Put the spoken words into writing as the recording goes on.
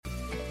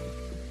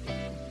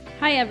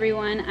Hi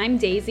everyone, I'm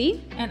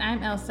Daisy. And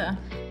I'm Elsa.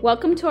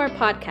 Welcome to our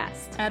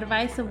podcast,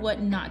 Advice of what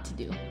not to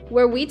do,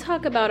 where we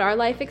talk about our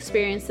life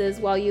experiences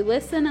while you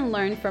listen and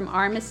learn from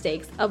our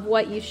mistakes of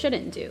what you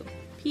shouldn't do.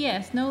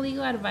 P.S. No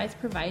legal advice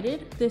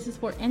provided. This is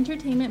for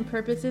entertainment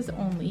purposes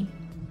only.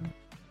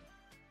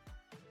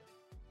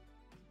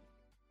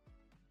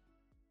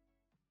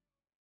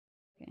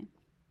 Okay.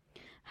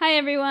 Hi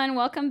everyone,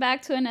 welcome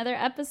back to another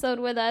episode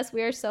with us.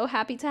 We are so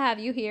happy to have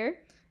you here.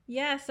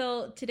 Yeah,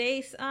 so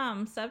today's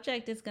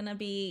subject is going to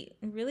be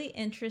really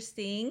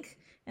interesting,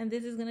 and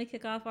this is going to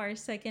kick off our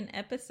second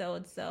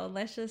episode. So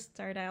let's just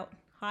start out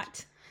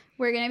hot.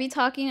 We're going to be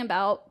talking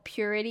about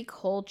purity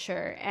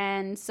culture.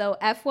 And so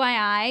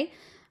FYI,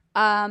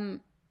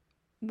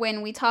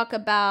 when we talk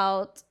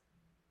about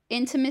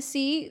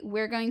intimacy,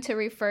 we're going to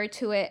refer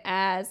to it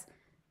as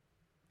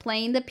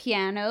playing the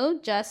piano,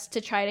 just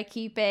to try to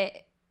keep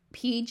it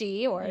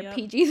PG or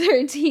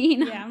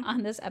PG-13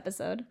 on this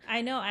episode.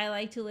 I know I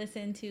like to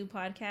listen to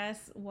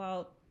podcasts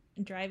while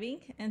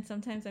driving, and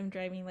sometimes I'm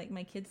driving like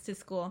my kids to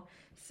school.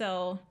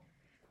 So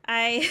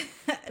I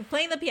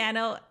playing the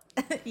piano,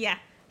 yeah.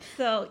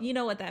 So you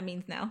know what that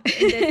means now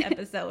in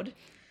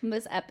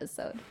this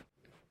episode.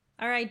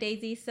 All right,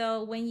 Daisy.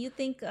 So when you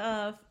think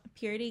of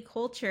purity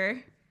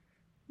culture,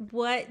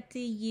 what do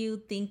you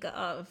think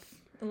of?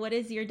 What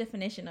is your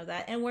definition of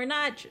that? And we're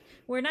not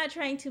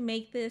trying to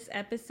make this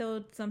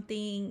episode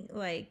something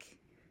like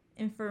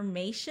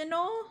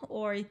informational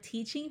or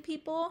teaching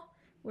people.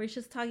 We're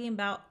just talking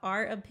about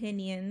our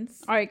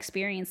opinions, our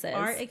experiences,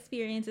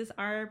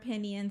 our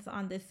opinions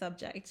on this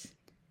subject.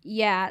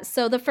 Yeah.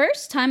 So the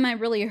first time I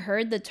really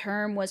heard the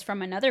term was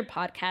from another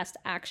podcast,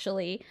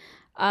 actually,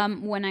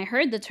 when I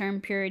heard the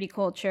term purity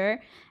culture.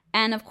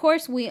 And of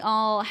course, we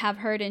all have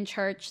heard in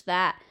church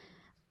that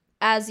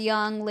as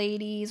young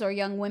ladies or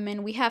young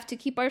women, we have to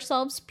keep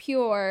ourselves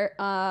pure,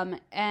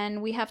 and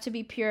we have to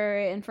be pure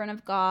in front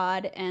of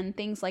God and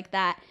things like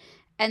that.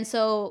 And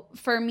so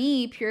for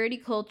me, purity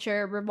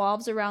culture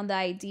revolves around the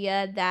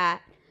idea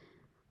that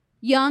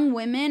young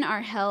women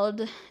are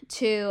held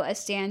to a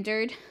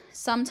standard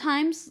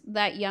sometimes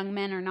that young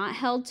men are not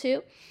held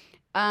to.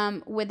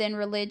 Within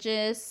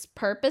religious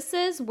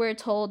purposes, we're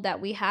told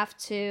that we have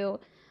to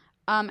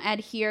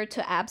adhere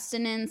to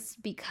abstinence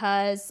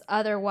because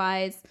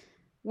otherwise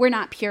we're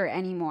not pure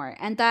anymore.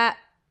 And that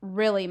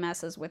really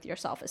messes with your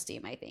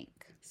self-esteem, I think.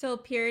 So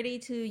purity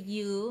to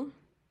you,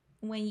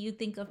 when you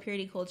think of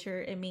purity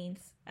culture, it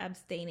means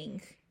abstaining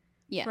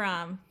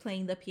from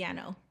playing the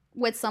piano.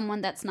 With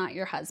someone that's not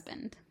your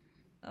husband.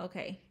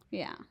 Okay.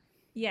 Yeah.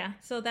 Yeah.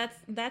 So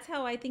that's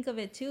how I think of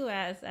it too,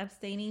 as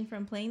abstaining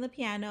from playing the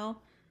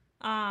piano.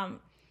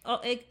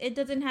 It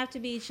doesn't have to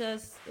be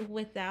just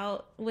with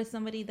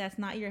somebody that's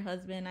not your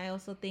husband. I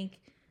also think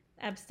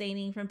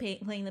abstaining from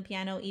playing the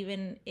piano,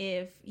 even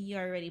if you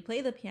already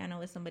play the piano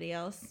with somebody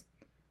else,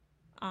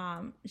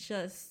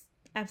 just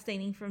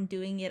abstaining from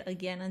doing it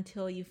again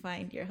until you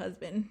find your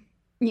husband.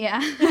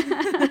 Yeah.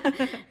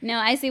 No,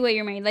 I see what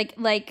you mean.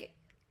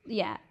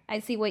 Yeah,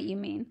 I see what you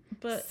mean.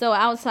 But so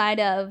outside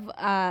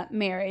of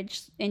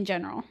marriage in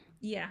general.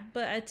 Yeah,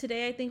 but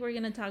today I think we're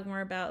gonna talk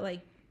more about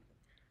like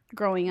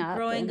growing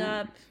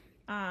up,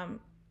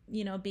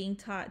 being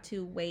taught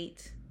to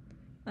wait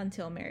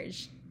until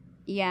marriage.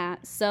 Yeah.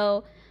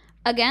 So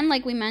again,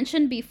 like we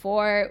mentioned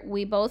before,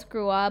 we both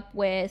grew up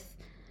with,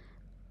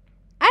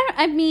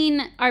 I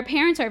mean, our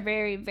parents are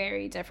very,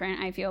 very different,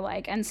 I feel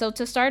like. And so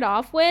to start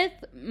off with,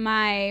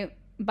 my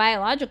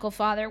biological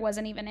father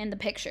wasn't even in the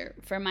picture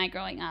for my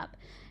growing up.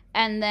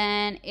 And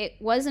then it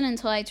wasn't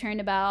until I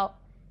turned about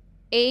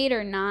 8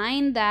 or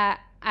 9 that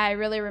I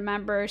really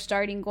remember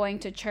starting going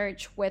to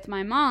church with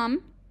my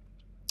mom.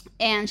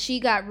 And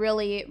she got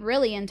really,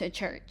 really into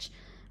church.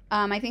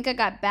 I think I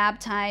got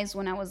baptized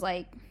when I was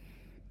 8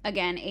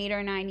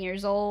 or 9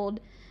 years old,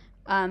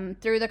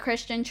 through the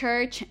Christian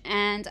church.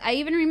 And I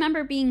even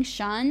remember being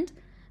shunned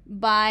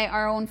by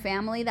our own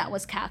family that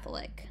was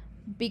Catholic.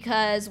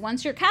 Because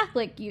once you're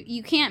Catholic,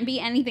 you can't be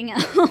anything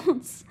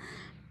else.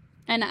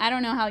 And I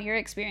don't know how your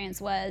experience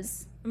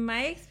was.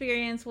 My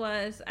experience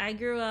was I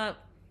grew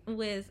up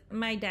with,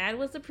 my dad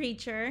was a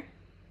preacher.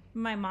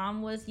 My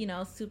mom was,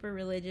 super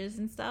religious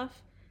and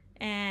stuff.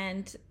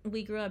 And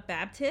we grew up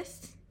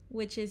Baptist,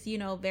 which is,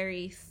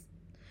 very,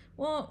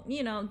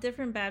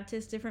 different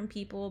Baptists, different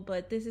people.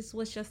 But this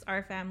was just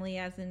our family,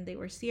 as in they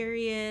were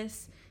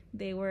serious.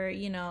 They were,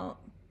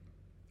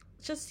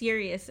 just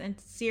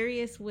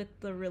serious with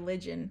the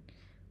religion.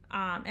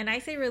 And I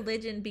say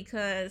religion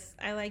because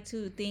I like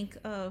to think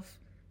of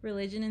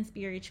religion and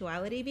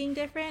spirituality being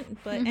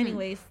different. But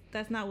anyways,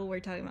 that's not what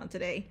we're talking about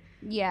today.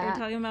 Yeah. We're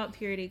talking about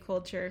purity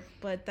culture.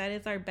 But that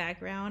is our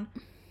background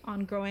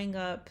on growing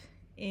up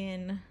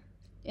in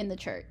the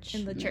church.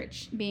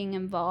 Being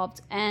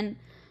involved. And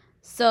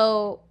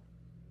so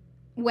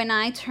when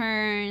I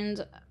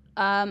turned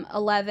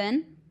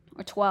 11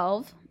 or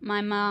 12,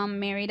 my mom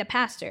married a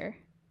pastor.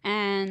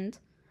 And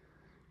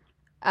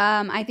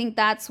I think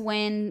that's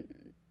when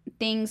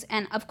things,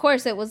 and of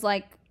course it was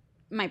like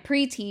my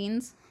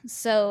preteens,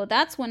 so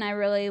that's when I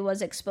really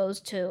was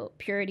exposed to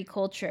purity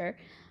culture.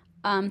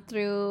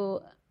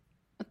 through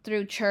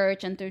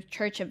church and through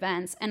church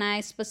events. And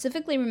I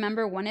specifically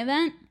remember one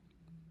event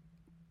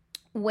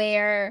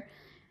where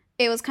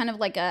it was kind of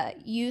like a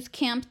youth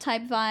camp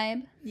type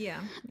vibe.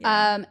 Yeah.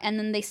 And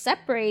then they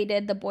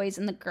separated the boys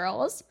and the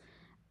girls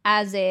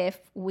as if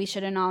we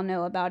shouldn't all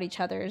know about each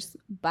other's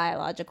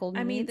biological needs.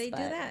 I mean, they do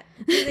that.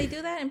 Do they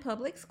do that in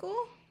public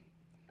school?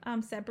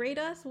 Separate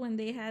us when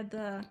they had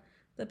the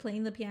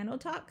playing the piano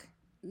talk?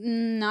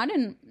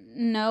 When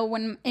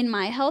in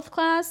my health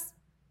class,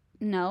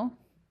 no.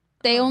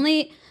 They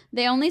only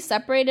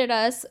separated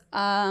us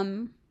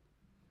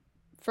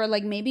for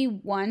like maybe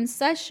one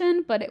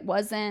session, but it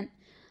wasn't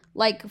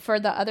like for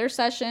the other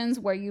sessions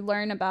where you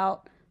learn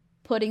about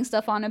putting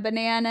stuff on a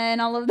banana and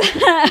all of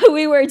that.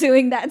 We were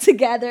doing that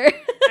together.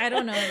 I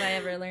don't know if I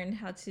ever learned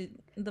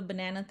the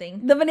banana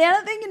thing. The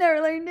banana thing, you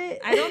never learned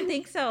it? I don't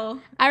think so.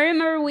 I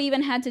remember we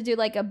even had to do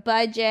like a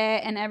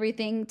budget and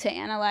everything to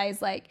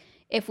analyze like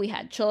if we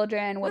had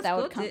children, what that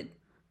would come.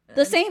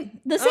 The same.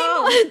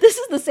 Oh. This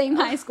is the same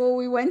high school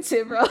we went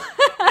to, bro.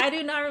 I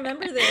do not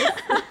remember this.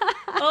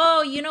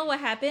 Oh, you know what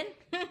happened?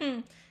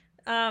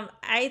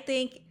 I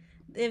think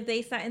if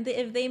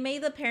they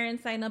made the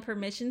parents sign a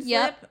permission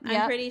slip,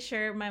 I'm pretty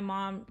sure my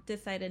mom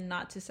decided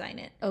not to sign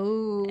it.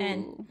 Oh.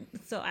 And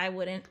so I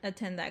wouldn't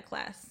attend that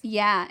class.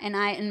 Yeah,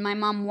 and my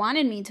mom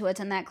wanted me to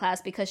attend that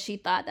class because she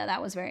thought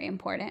that was very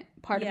important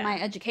part of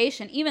my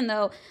education, even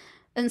though.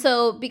 And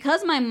so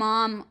because my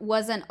mom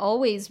wasn't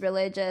always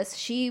religious,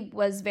 she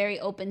was very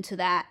open to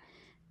that,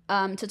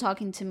 to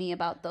talking to me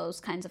about those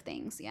kinds of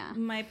things. Yeah.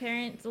 My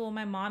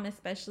mom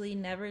especially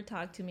never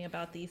talked to me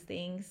about these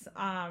things.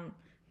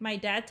 My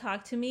dad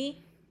talked to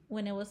me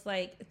when it was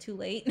like too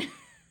late.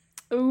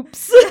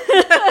 Oops.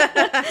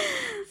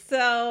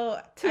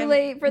 So too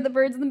late for the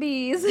birds and the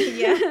bees.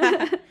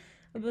 Yeah.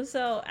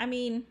 So, I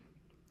mean,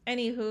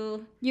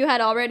 anywho. You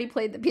had already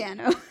played the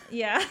piano.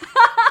 Yeah.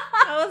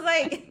 I was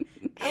like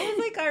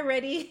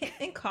already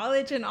in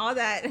college and all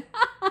that.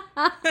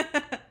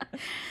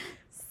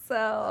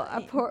 So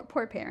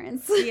poor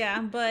parents.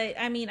 Yeah, but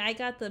I mean, I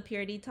got the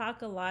purity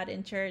talk a lot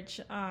in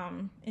church,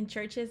 in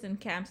churches and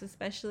camps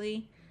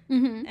especially.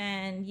 Mm-hmm.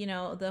 And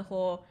the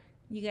whole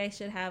you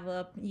should have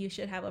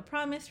a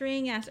promise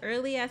ring as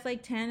early as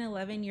like 10,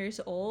 11 years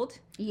old.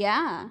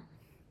 Yeah.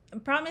 A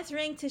promise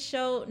ring to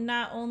show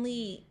not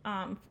only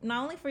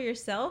for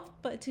yourself,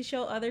 but to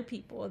show other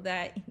people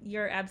that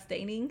you're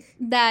abstaining,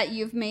 that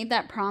you've made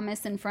that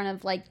promise in front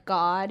of like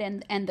God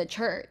and the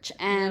church.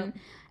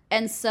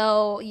 And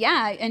so,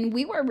 yeah, and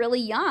we were really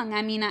young.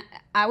 I mean,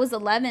 I was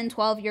 11,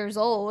 12 years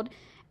old,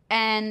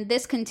 and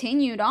this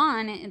continued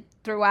on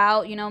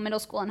throughout, middle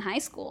school and high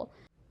school.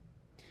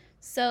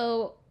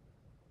 So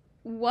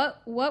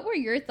what were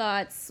your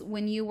thoughts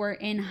when you were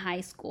in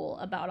high school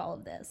about all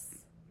of this?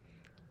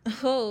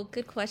 Oh,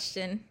 good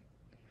question.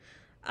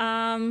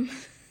 What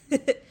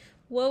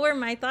were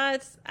my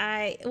thoughts?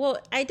 I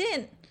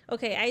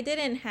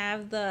didn't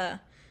have the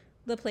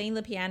playing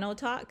the piano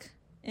talk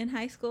in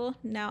high school.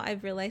 Now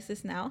I've realized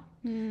this now.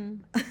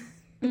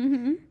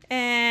 Mm-hmm.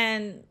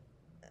 And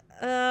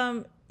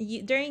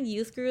during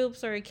youth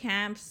groups or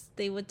camps,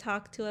 they would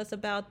talk to us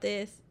about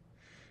this.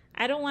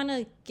 I don't want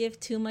to give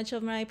too much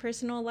of my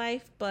personal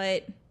life,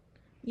 but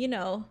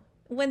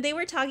when they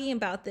were talking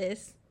about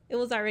this, it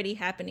was already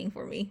happening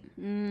for me.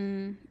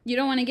 You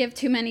don't want to give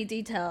too many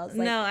details.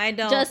 No, I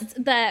don't.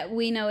 Just that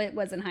we know it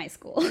was in high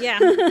school. Yeah,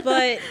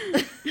 but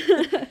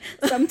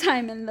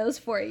sometime in those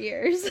 4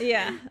 years.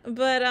 Yeah,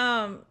 but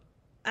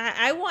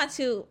I want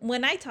to,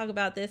 when I talk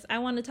about this, I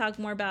want to talk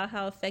more about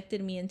how it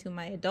affected me into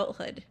my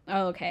adulthood.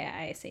 Oh, okay,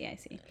 I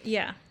see.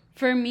 Yeah.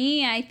 For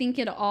me, I think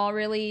it all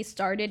really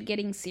started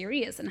getting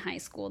serious in high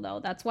school, though.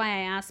 That's why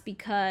I asked,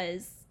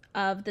 because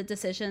of the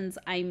decisions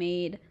I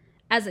made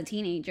as a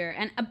teenager.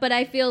 But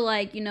I feel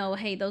like,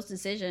 hey, those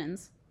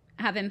decisions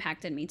have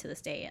impacted me to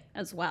this day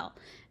as well.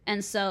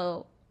 And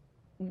so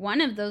one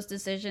of those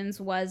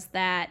decisions was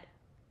that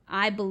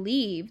I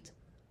believed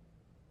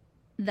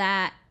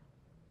that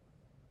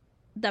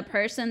the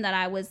person that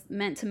I was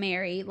meant to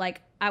marry,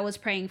 like, I was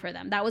praying for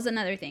them. That was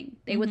another thing.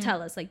 They would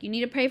tell us, like, you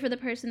need to pray for the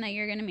person that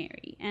you're going to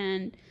marry.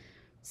 And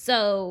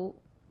so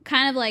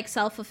kind of like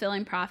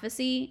self-fulfilling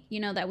prophecy,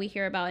 that we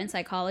hear about in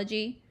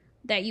psychology,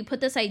 that you put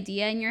this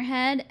idea in your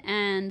head,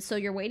 and so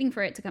you're waiting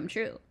for it to come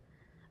true.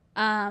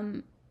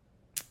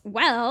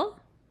 Well,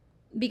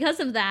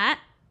 because of that,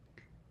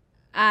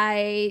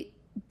 I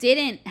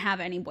didn't have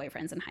any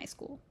boyfriends in high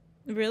school.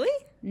 Really?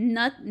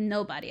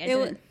 Nobody.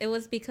 It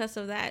was because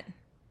of that.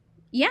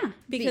 Yeah.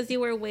 Because you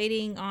were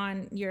waiting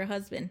on your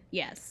husband.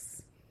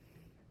 Yes.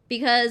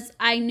 Because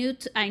I knew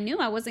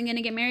I wasn't going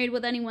to get married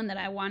with anyone that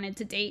I wanted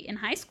to date in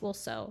high school,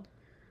 so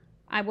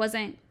I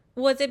wasn't.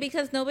 Was it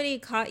because nobody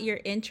caught your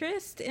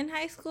interest in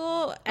high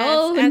school a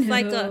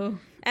husband?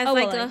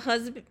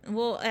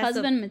 Well, as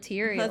husband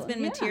material.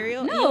 Husband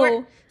material. No.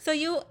 What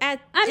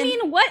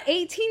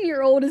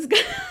 18-year-old is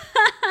gonna?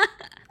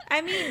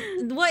 I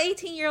mean, what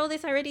 18-year-old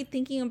is already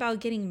thinking about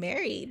getting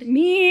married?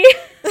 Me.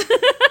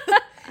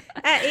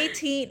 At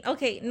 18,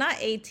 okay, not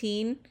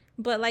 18,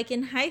 But like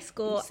in high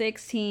school,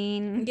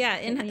 16. yeah,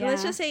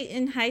 let's just say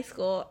in high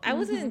school, I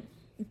wasn't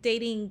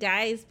dating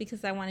guys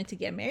because I wanted to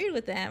get married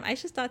with them. I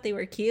just thought they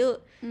were cute,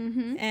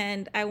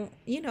 and I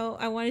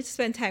wanted to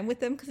spend time with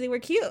them because they were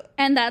cute.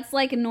 And that's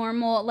like a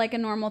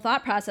normal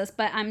thought process.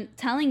 But I'm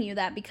telling you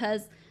that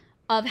because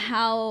of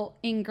how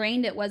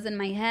ingrained it was in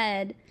my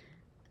head,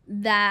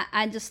 that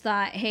I just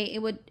thought, hey,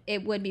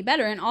 it would be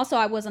better. And also,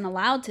 I wasn't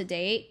allowed to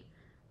date,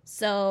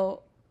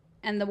 so,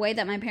 and the way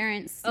that my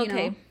parents, you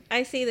know.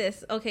 I see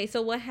this. Okay,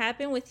 so what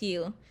happened with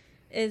you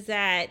is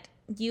that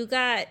you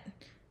got,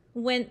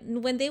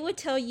 when they would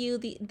tell you,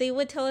 they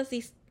would tell us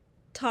these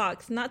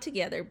talks, not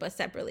together, but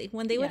separately.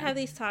 When they would have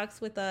these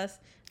talks with us.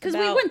 Because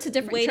we went to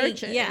different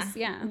churches.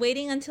 Yeah.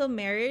 Waiting until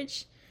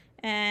marriage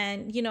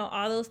and,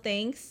 all those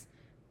things.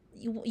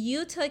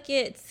 You took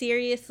it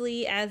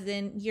seriously, as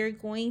in you're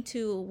going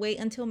to wait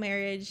until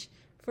marriage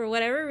for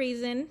whatever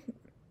reason.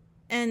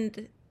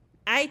 And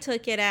I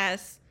took it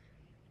as,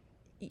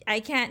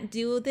 I can't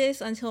do this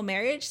until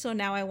marriage, so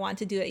now I want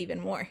to do it even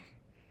more.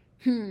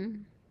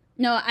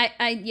 No,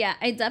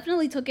 I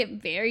definitely took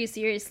it very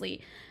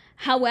seriously.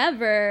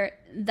 However,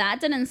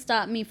 that didn't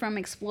stop me from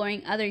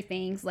exploring other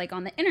things like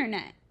on the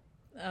internet.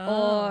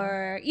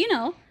 Or,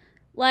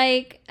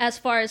 like as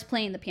far as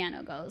playing the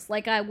piano goes.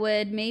 Like I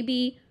would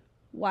maybe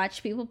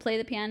watch people play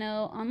the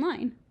piano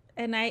online.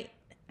 And I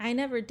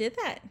never did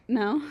that.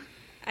 No.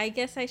 I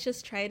guess I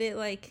just tried it.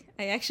 Like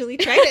I actually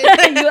tried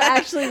it. You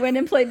actually went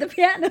and played the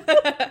piano.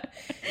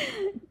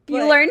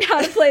 You learned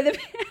how to play the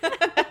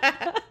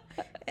piano.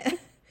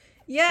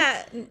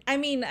 Yeah, I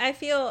mean, I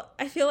feel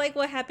like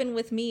what happened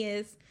with me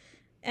is,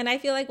 and I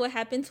feel like what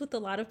happens with a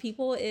lot of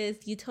people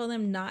is you tell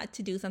them not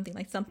to do something,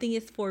 like something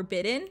is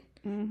forbidden,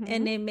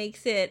 and it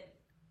makes it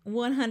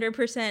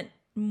 100%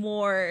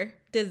 more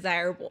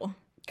desirable.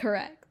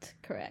 Correct.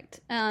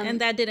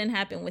 And that didn't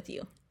happen with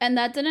you. And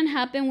that didn't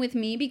happen with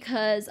me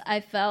because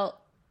I felt,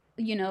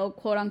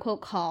 quote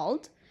unquote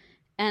called.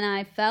 And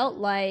I felt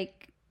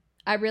like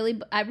I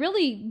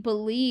really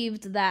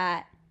believed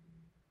that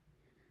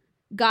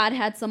God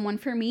had someone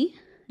for me,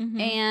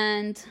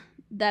 and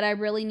that I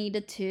really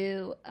needed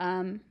to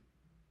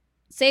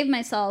save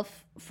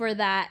myself for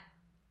that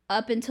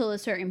up until a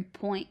certain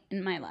point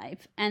in my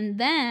life. And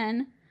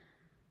then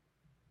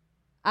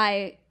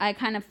I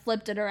kind of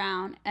flipped it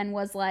around and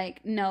was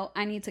like, no,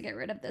 I need to get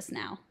rid of this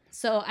now.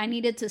 So I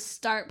needed to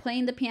start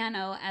playing the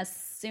piano as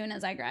soon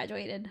as I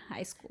graduated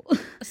high school.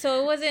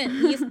 So it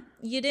wasn't,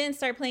 you didn't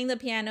start playing the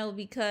piano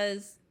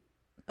because,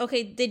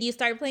 okay, did you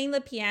start playing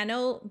the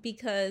piano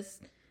because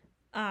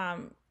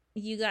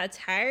you got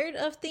tired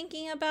of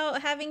thinking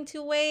about having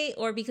to wait,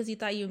 or because you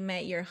thought you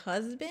met your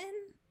husband?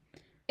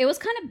 It was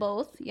kind of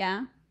both,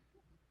 yeah.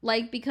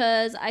 Like,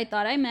 because I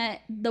thought I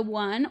met the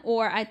one,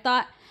 or I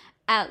thought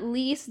at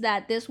least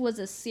that this was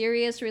a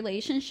serious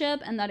relationship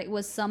and that it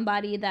was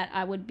somebody that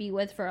I would be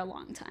with for a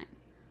long time.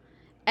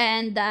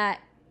 And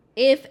that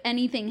if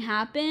anything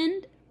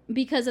happened,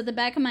 because at the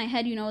back of my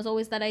head, is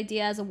always that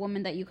idea as a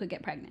woman that you could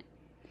get pregnant.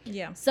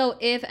 Yeah. So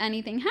if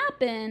anything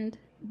happened,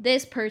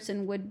 this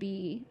person would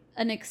be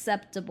an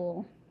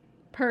acceptable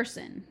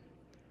person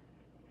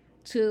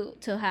to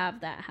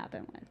have that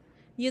happen with.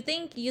 You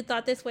think you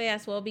thought this way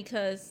as well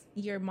because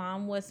your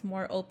mom was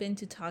more open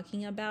to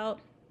talking about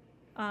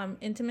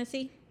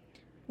intimacy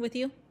with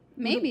you?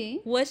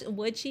 Maybe.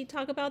 Would she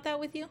talk about that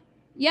with you?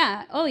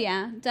 Yeah. Oh,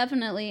 yeah,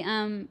 definitely.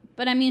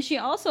 But I mean, she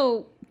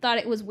also thought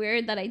it was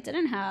weird that I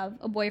didn't have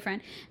a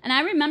boyfriend. And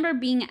I remember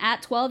being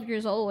at 12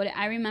 years old,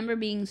 I remember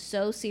being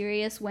so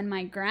serious when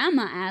my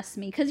grandma asked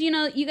me, because, you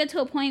get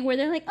to a point where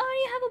they're like,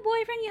 oh, you have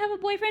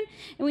a boyfriend?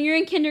 And when you're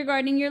in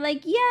kindergarten, you're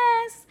like,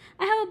 yes,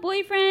 I have a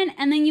boyfriend.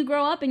 And then you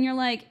grow up and you're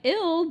like,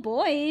 ew,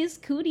 boys,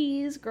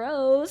 cooties,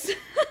 gross.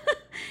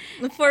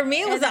 For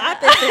me, it was the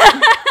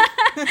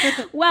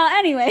opposite. Well,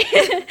 anyway,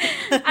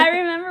 I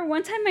remember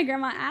one time my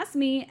grandma asked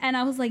me, and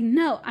I was like,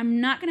 no,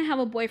 I'm not going to have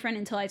a boyfriend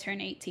until I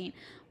turn 18.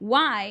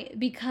 Why?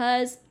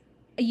 Because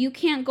you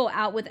can't go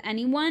out with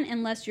anyone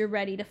unless you're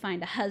ready to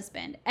find a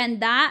husband.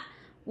 And that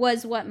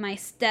was what my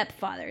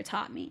stepfather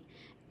taught me.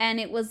 And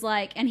it was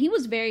like, and he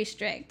was very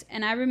strict.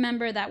 And I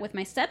remember that with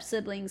my step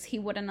siblings, he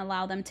wouldn't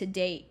allow them to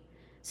date.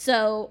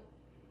 So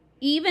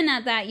even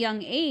at that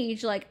young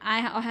age, like I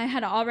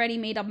had already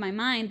made up my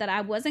mind that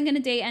I wasn't going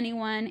to date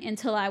anyone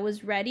until I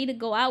was ready to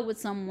go out with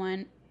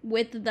someone,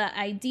 with the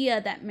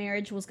idea that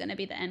marriage was going to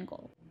be the end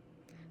goal.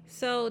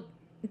 So,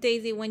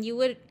 Daisy, when you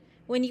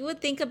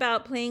would think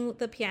about playing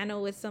the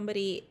piano with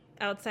somebody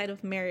outside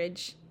of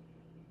marriage,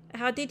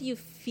 how did you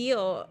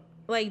feel?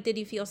 Like, did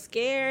you feel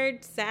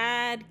scared,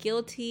 sad,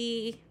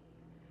 guilty?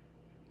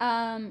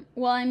 Well,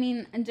 I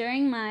mean,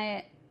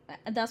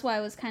 that's why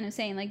I was kind of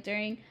saying, like,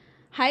 during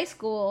high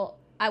school,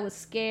 I was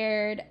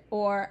scared,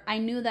 or I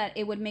knew that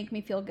it would make me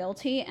feel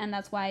guilty, and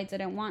that's why I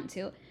didn't want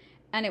to.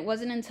 And it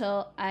wasn't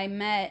until I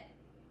met...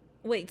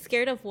 Wait,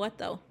 scared of what,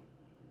 though?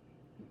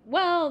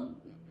 Well,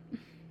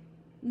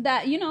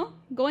 that,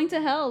 going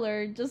to hell,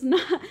 or just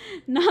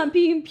not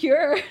being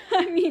pure.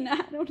 I mean,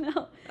 I don't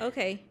know.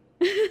 Okay.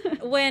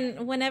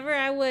 Whenever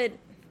I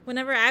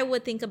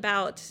would think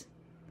about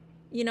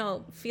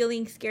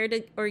feeling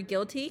scared or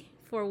guilty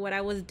for what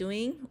I was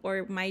doing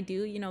or might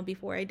do,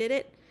 before I did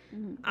it,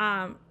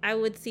 I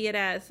would see it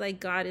as like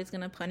God is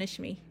going to punish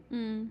me.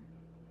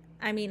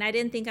 I mean, I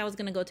didn't think I was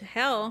going to go to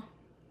hell,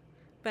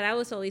 but I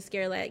was always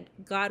scared like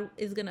God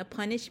is going to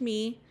punish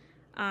me.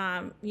 If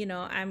I'm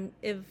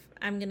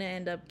going to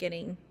end up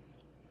getting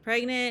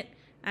pregnant,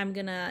 I'm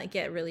going to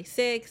get really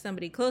sick.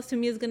 Somebody close to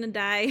me is going to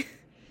die.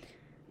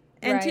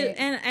 And Right.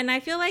 and I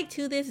feel like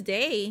to this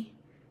day,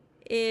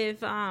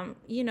 if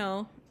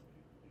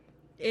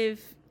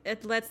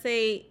if let's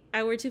say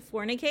I were to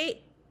fornicate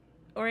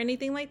or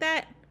anything like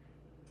that,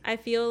 I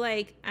feel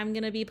like I'm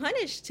gonna be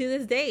punished to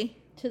this day.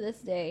 To this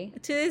day.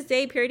 To this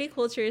day, purity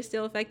culture is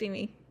still affecting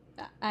me.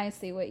 I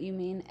see what you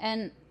mean.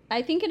 And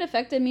I think it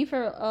affected me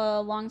for a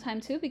long time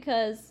too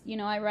because,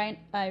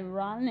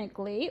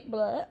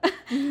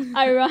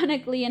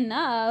 ironically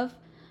enough,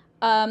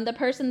 the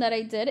person that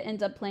I did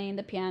end up playing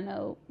the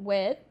piano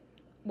with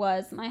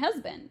was my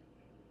husband.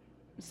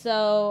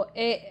 So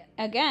it,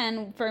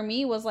 again, for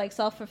me was like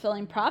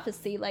self-fulfilling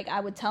prophecy. Like I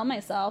would tell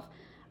myself,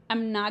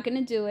 I'm not going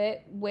to do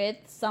it with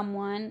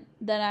someone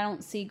that I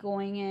don't see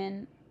going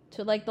in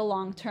to like the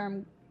long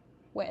term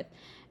with.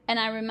 And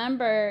I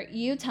remember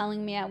you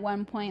telling me at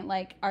one point,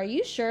 like, are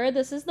you sure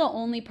this is the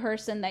only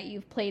person that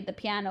you've played the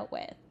piano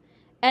with?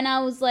 And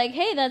I was like,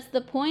 hey, that's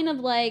the point of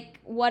like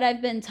what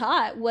I've been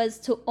taught was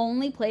to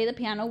only play the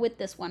piano with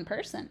this one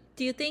person.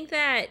 Do you think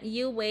that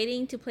you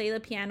waiting to play the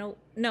piano?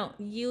 No,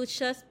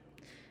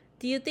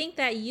 do you think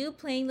that you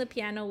playing the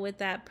piano with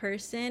that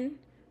person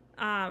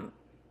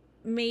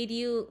made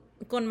you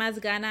con más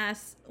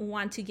ganas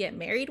want to get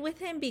married with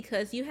him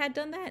because you had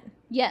done that?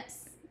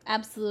 Yes,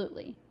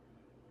 absolutely.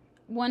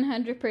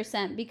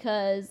 100%,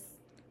 because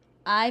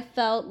I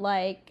felt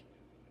like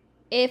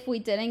if we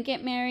didn't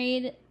get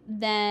married,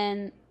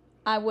 then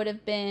I would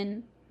have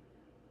been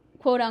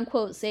quote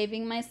unquote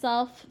saving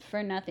myself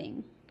for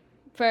nothing.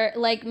 For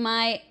like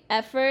my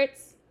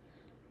efforts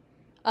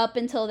up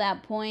until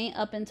that point,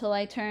 up until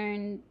I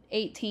turned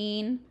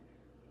 18,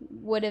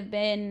 would have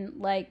been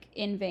like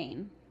in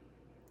vain.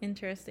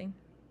 Interesting.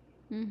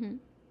 Mm-hmm.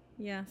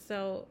 Yeah,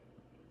 so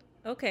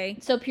okay.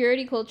 So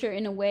purity culture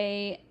in a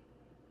way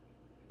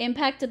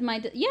impacted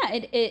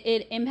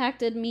it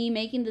impacted me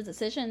making the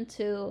decision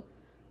to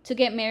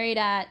get married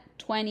at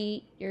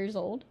 20 years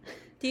old.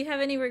 Do you have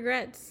any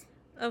regrets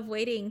of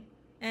waiting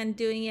and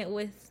doing it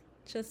with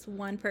just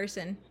one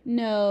person?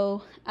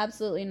 No,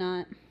 absolutely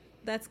not.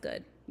 That's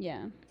good.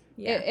 Yeah.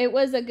 Yeah. It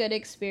was a good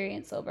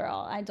experience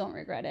overall. I don't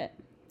regret it.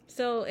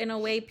 So in a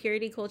way,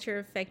 purity culture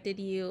affected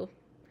you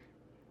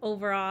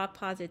overall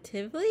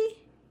positively?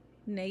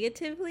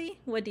 Negatively?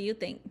 What do you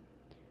think?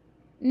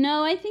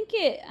 No, I think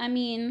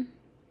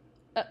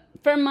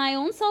for my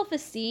own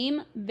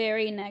self-esteem,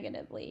 very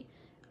negatively.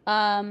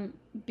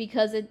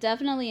 Because it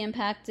definitely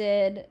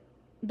impacted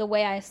the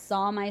way I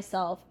saw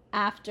myself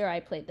after I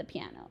played the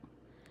piano.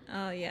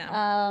 Oh, yeah.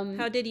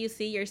 How did you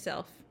see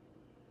yourself?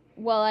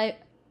 Well, I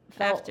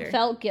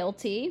felt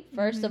guilty,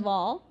 first of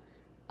all.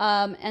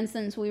 And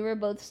since we were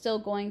both still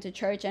going to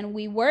church and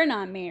we were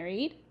not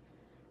married,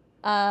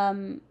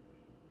 I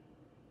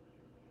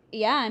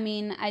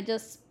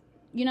just,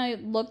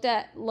 looked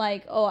at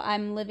like, oh,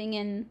 I'm living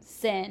in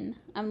sin.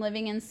 I'm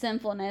living in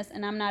sinfulness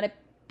and I'm not a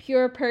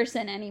pure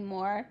person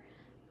anymore.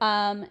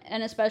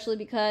 And especially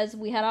because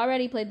we had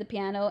already played the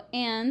piano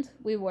and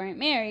we weren't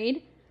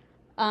married.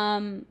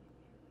 And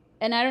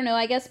I don't know,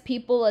 I guess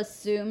people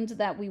assumed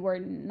that we were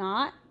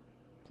not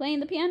playing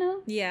the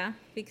piano. Yeah,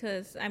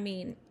 because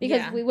we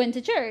went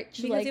to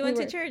church. Because you went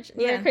to church.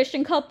 We were a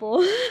Christian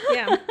couple.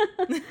 Yeah.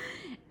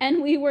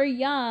 And we were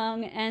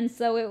young, and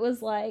so it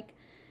was like,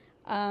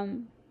 I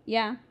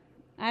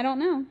don't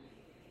know.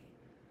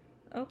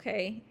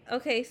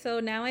 Okay, so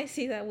now I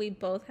see that we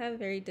both have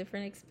very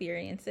different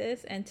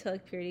experiences and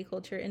took purity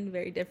culture in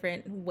very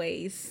different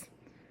ways.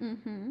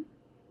 Mm-hmm.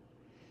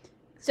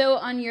 So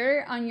on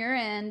your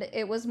end,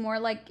 it was more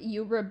like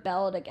you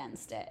rebelled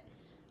against it.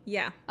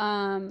 Yeah.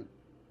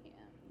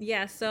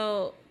 Yeah,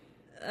 so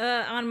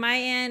on my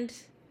end,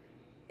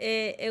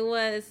 it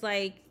was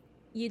like,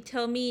 you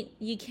tell me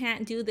you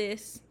can't do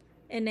this,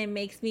 and it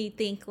makes me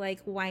think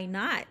like, why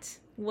not?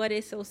 What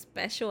is so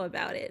special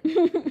about it?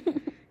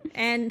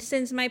 And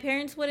since my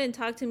parents wouldn't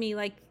talk to me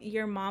like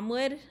your mom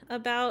would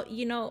about,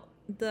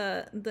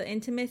 the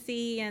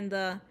intimacy and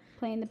the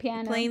playing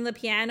the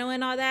piano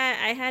and all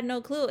that, I had no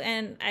clue,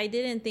 and I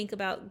didn't think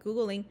about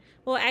Googling.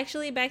 Well,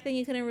 actually, back then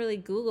you couldn't really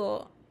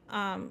Google.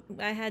 I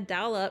had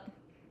dial-up.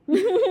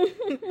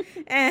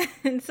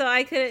 And so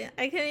I couldn't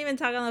even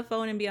talk on the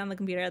phone and be on the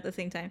computer at the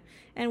same time.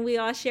 And we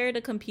all shared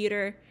a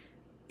computer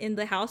in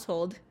the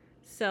household.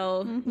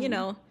 So,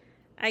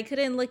 I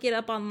couldn't look it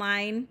up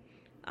online.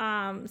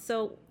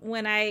 So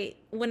when I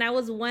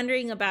was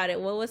wondering about it,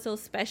 what was so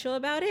special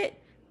about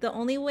it? The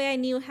only way I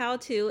knew how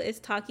to is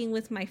talking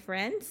with my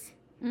friends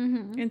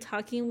and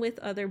talking with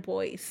other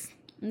boys.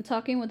 And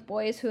talking with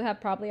boys who have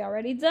probably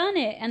already done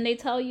it. And they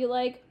tell you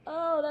like,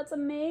 oh, that's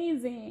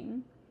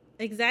amazing.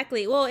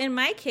 Exactly. Well, in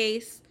my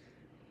case,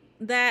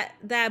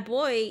 that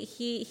boy,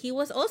 he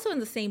was also in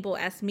the same boat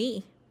as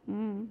me.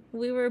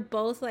 We were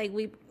both like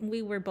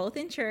we were both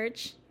in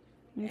church,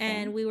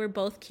 and we were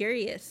both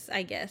curious,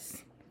 I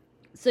guess.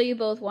 So you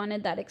both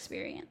wanted that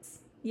experience.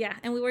 Yeah,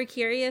 and we were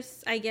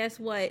curious, I guess,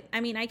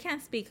 I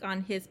can't speak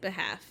on his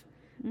behalf,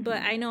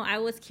 but I know I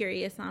was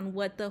curious on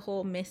what the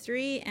whole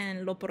mystery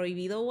and lo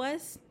prohibido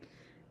was.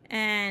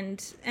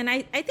 And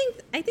I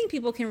think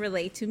people can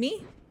relate to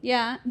me.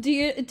 Yeah.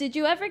 Did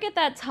you ever get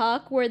that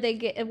talk where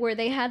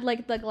they had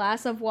like the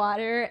glass of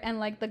water and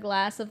like the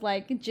glass of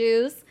like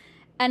juice,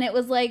 and it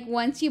was like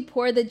once you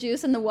pour the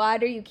juice in the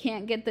water, you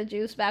can't get the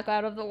juice back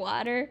out of the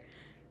water?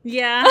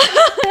 Yeah.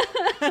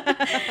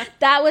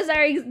 that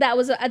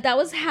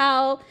was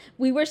how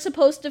we were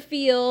supposed to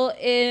feel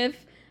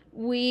if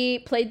we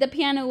played the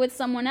piano with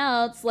someone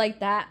else. Like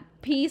that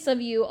piece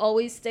of you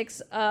always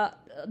sticks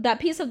that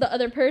piece of the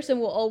other person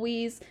will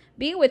always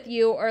be with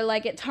you, or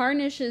like it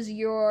tarnishes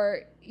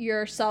your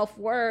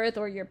self-worth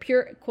or your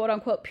pure quote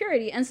unquote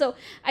purity. And so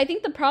I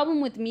think the problem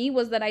with me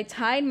was that I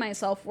tied my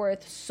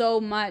self-worth so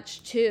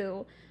much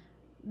to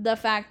the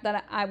fact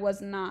that I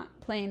was not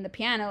playing the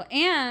piano,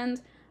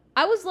 and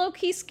I was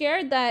low-key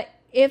scared that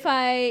if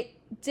I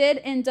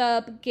did end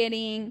up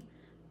getting,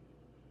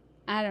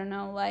 I don't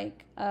know,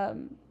 like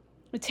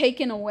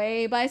taken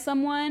away by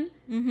someone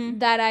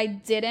that I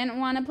didn't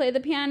want to play the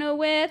piano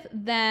with,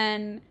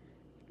 then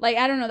like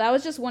I don't know, that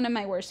was just one of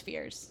my worst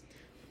fears.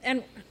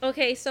 And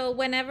okay, so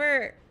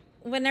whenever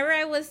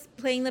I was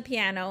playing the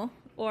piano,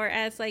 or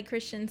as like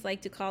Christians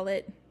like to call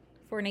it,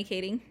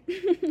 fornicating,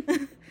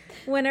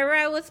 whenever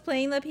I was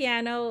playing the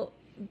piano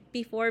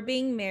before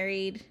being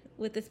married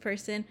with this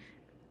person,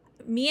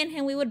 me and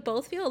him, we would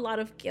both feel a lot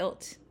of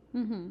guilt.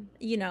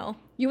 You know,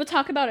 you would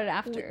talk about it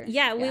after.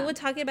 We would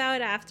talk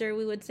about it after.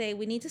 We would say,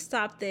 we need to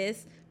stop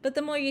this. But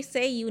the more you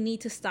say you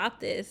need to stop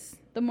this,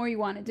 the more you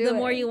want to do it. The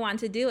more you want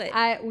to do it.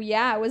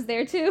 I was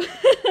there too.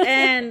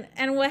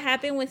 and what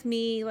happened with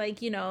me,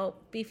 like, you know,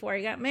 before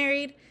I got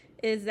married,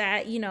 is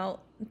that, you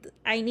know,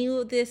 I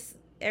knew this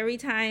every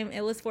time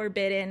it was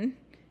forbidden.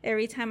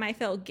 Every time I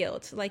felt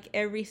guilt, like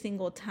every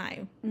single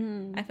time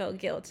I felt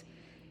guilt.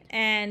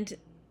 And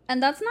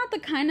that's not the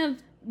kind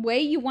of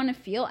way you want to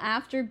feel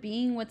after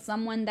being with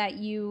someone that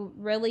you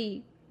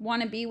really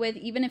want to be with,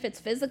 even if it's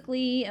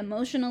physically,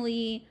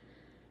 emotionally.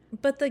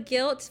 But the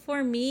guilt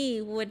for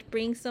me would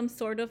bring some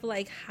sort of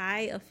like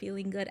high of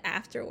feeling good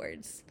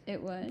afterwards.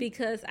 It would.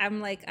 Because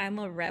I'm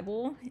a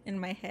rebel in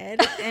my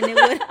head, and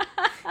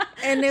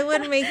it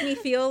would make me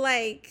feel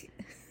like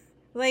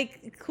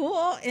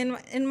cool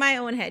in my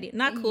own head.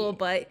 Not cool,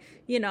 but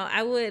you know,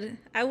 I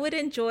would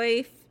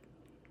enjoy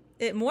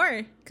it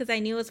more because I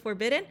knew it was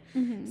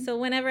forbidden. So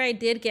whenever I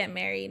did get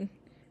married,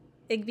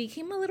 it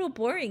became a little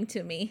boring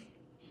to me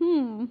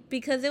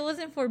because it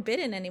wasn't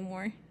forbidden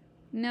anymore.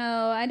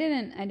 No, I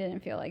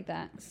didn't feel like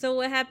that. So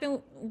what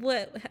happened,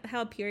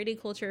 how purity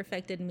culture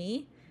affected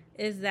me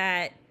is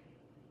that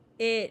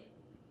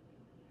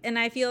and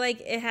I feel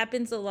like it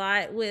happens a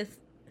lot with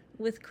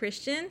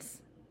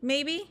Christians,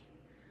 maybe.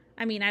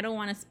 I mean, I don't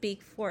want to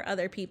speak for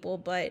other people,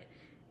 but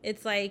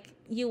it's like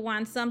you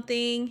want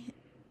something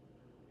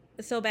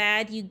so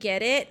bad, you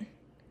get it,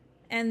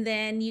 and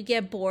then you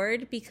get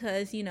bored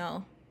because, you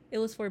know, it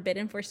was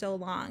forbidden for so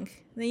long.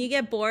 Then you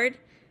get bored,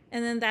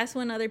 and then that's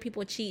when other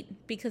people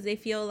cheat because they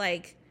feel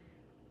like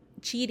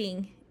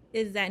cheating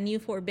is that new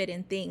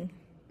forbidden thing.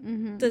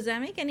 Does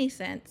that make any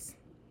sense?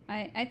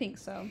 I think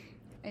so.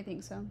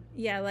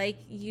 Yeah, like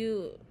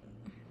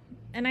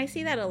and I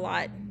see that a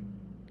lot,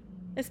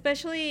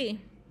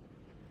 especially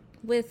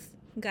with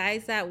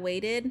guys that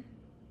waited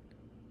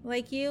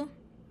like you,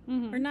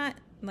 or not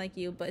like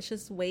you, but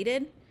just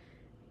waited,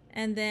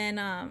 and then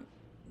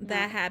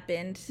that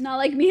happened. Not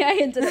like me, I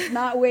ended up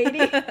not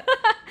waiting.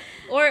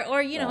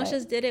 or you know,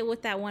 just did it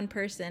with that one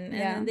person, and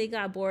then they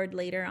got bored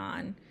later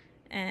on,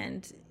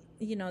 and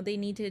you know, they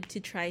needed to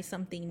try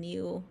something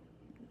new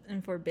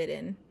and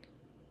forbidden.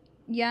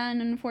 Yeah, and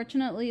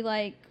unfortunately,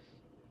 like,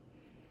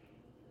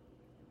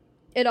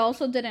 it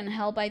also didn't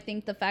help, I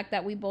think, the fact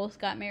that we both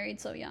got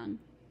married so young.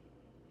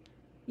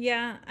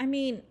 Yeah, I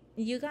mean,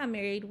 you got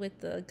married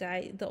with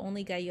the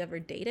only guy you ever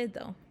dated,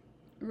 though.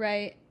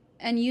 Right.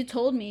 And you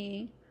told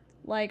me,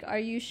 like, are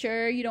you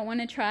sure you don't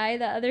want to try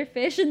the other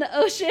fish in the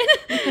ocean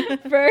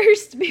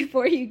first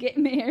before you get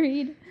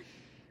married?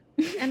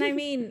 And I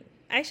mean,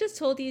 I just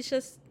told you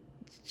just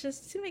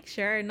to make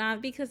sure,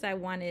 not because I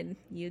wanted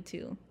you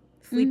to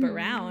sleep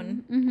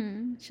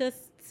around,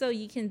 just so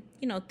you can,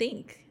 you know,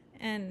 think.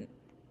 And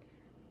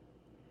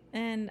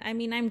I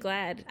mean, I'm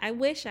glad. I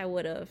wish I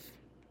would have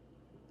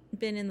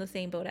been in the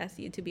same boat as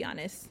you, to be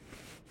honest.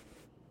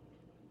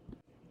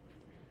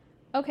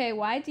 Okay,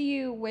 why do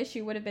you wish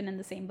you would have been in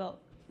the same boat?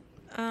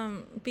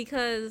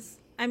 Because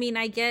I mean,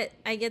 I get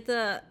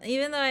the,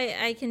 even though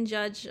I can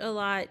judge a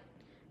lot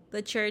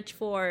the church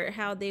for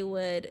how they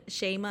would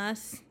shame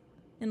us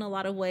in a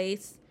lot of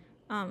ways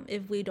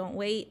if we don't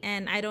wait,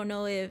 and I don't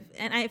know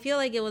and I feel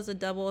like it was a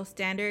double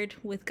standard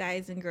with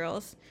guys and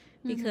girls,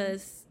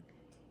 because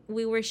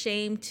we were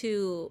shamed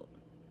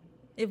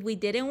if we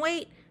didn't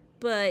wait,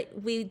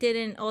 but we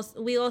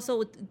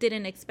also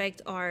didn't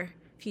expect our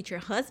future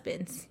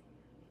husbands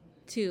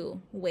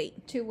to wait.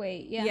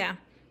 Yeah. Yeah.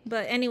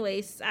 But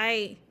anyways,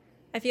 I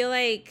feel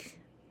like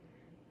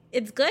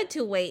it's good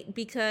to wait,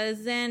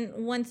 because then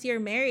once you're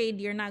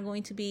married, you're not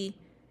going to be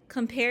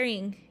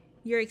comparing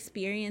your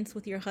experience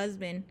with your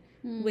husband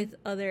with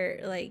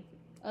other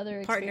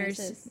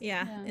partners,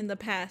 in the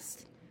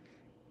past.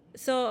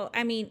 So,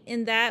 I mean,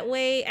 in that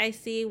way, I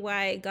see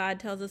why God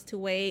tells us to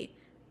wait,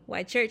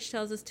 why church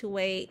tells us to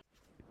wait.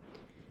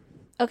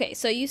 Okay,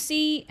 so you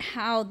see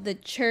how the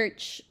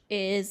church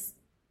is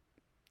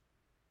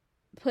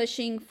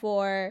pushing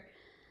for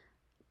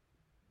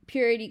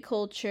purity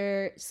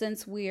culture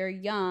since we are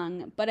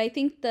young, but I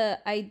think the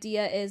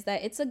idea is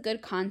that it's a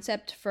good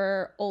concept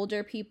for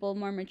older people,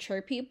 more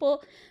mature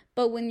people,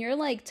 but when you're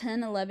like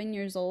 10, 11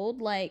 years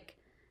old, like,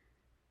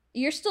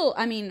 you're still,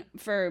 I mean,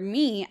 for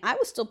me, I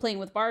was still playing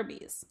with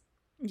Barbies.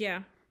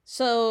 Yeah.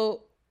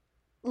 So,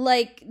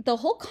 like, the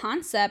whole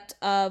concept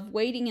of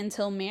waiting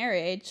until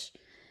marriage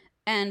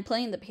and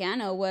playing the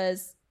piano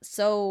was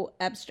so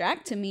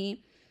abstract to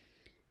me.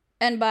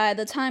 And by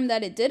the time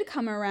that it did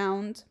come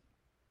around,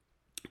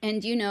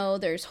 and you know,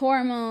 there's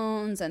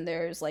hormones and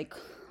there's like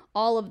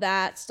all of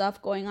that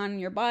stuff going on in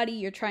your body,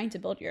 you're trying to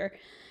build your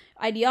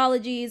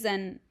ideologies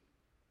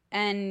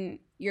and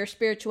your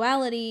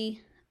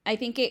spirituality. I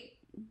think it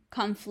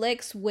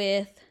conflicts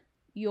with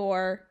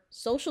your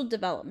social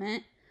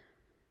development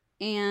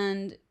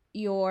and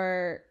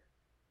your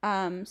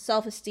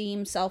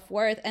self-esteem,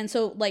 self-worth. And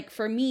so, like,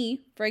 for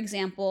me, for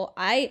example,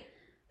 I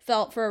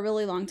felt for a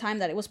really long time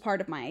that it was part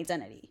of my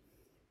identity.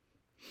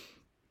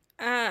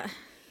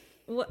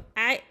 Well,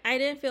 I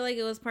didn't feel like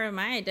it was part of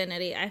my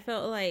identity. I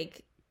felt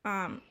like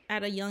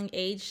at a young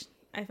age,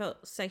 I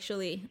felt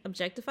sexually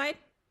objectified.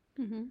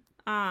 Mm-hmm.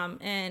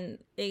 And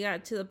it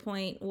got to the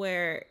point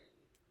where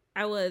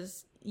I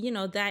was,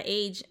 that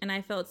age, and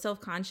I felt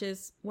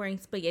self-conscious wearing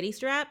spaghetti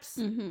straps,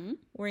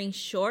 wearing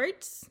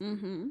shorts,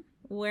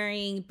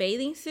 wearing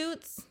bathing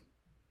suits.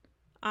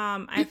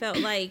 I felt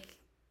like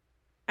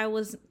I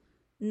was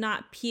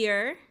not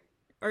pure,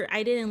 or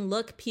I didn't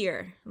look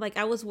pure. Like,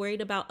 I was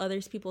worried about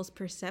other people's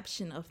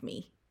perception of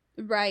me.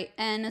 Right.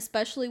 And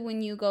especially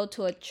when you go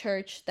to a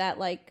church that,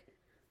 like,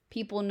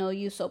 people know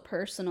you so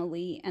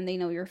personally and they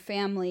know your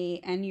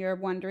family, and you're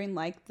wondering,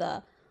 like,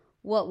 the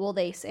what will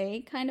they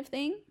say kind of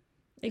thing.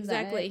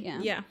 Exactly.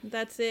 Yeah,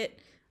 that's it.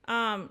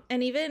 And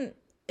even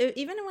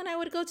when I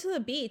would go to the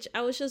beach, I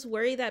was just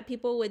worried that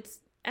people would,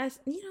 I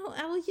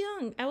was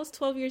young. I was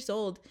 12 years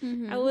old.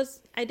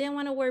 I didn't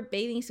want to wear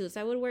bathing suits.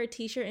 I would wear a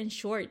t-shirt and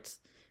shorts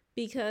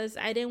because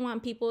I didn't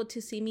want people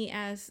to see me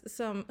as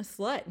some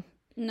slut.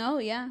 No,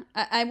 yeah.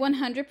 I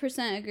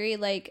 100% agree.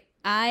 Like,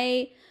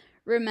 I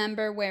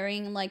remember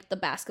wearing, like, the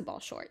basketball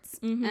shorts.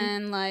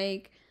 And,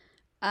 like,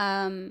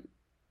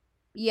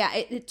 yeah,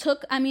 it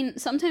took, I mean,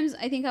 sometimes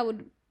I think I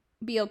would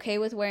be okay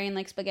with wearing,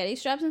 like, spaghetti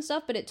straps and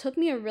stuff, but it took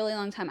me a really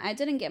long time. I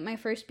didn't get my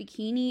first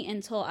bikini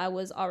until I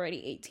was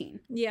already 18.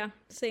 Yeah,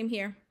 same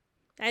here.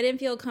 I didn't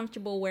feel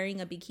comfortable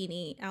wearing a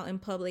bikini out in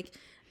public,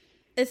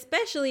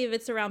 especially if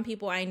it's around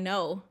people I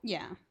know.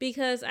 Yeah.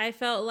 Because I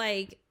felt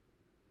like,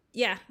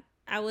 yeah,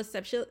 I was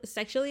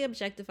sexually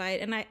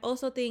objectified. And I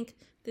also think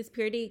this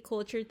purity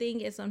culture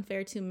thing is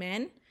unfair to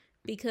men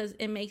because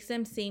it makes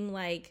them seem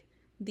like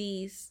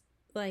these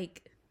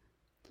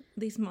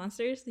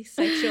monsters, these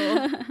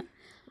sexual...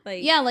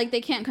 Like, yeah, like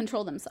they can't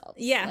control themselves.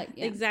 Yeah, like,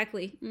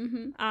 exactly.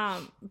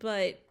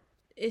 But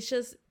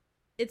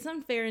it's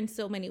unfair in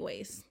so many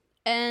ways.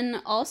 And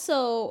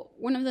also,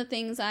 one of the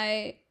things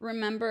I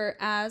remember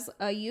as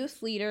a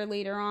youth leader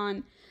later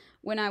on,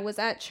 when I was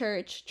at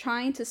church,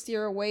 trying to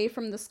steer away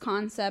from this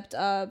concept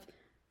of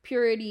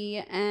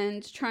purity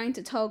and trying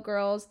to tell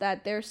girls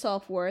that their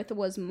self-worth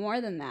was more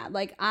than that.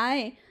 Like,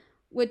 I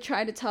would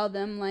try to tell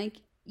them, like,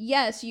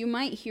 yes, you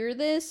might hear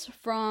this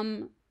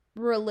from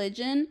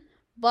religion,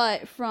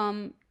 but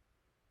from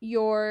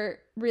your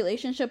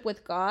relationship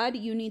with God,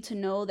 you need to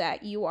know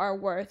that you are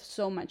worth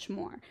so much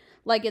more.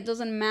 Like, it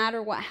doesn't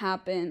matter what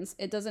happens.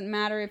 It doesn't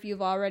matter if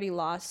you've already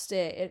lost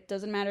it. It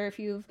doesn't matter if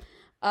you've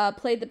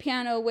played the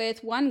piano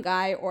with one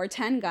guy or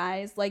 10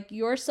 guys. Like,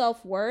 your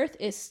self-worth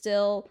is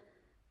still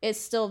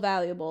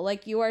valuable.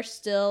 Like, you are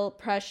still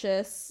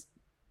precious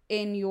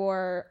in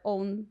your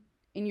own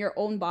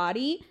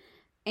body,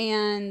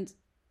 and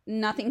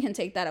nothing can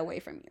take that away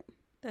from you.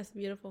 That's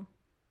beautiful.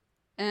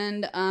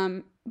 And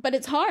but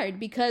it's hard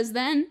because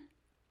then,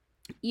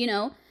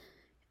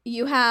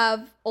 you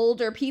have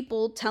older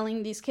people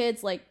telling these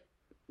kids, like,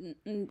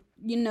 the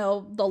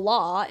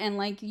law, and,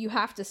 like, you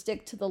have to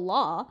stick to the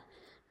law.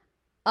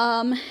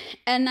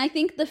 And I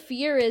think the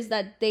fear is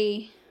that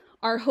they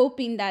are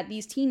hoping that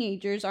these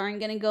teenagers aren't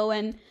going to go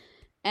and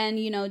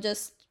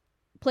just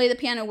play the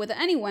piano with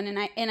anyone.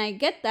 And I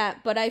get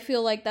that, but I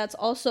feel like that's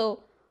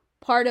also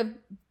part of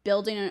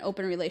building an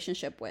open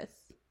relationship with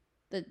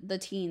the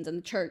teens and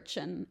the church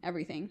and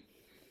everything.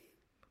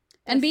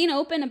 And being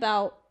open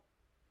about,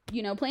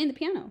 playing the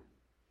piano.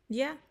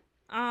 Yeah.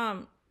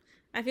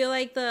 I feel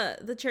like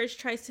the church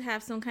tries to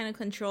have some kind of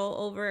control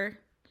over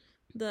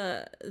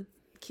the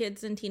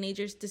kids and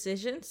teenagers'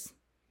 decisions,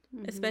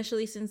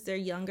 especially since they're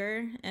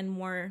younger and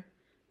more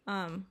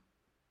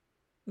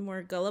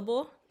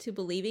gullible to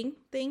believing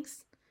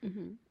things.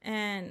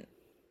 And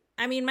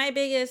I mean, my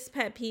biggest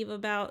pet peeve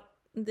about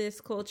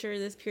this culture,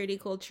 this purity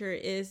culture,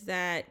 is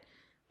that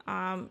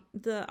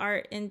the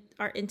art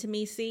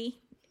intimacy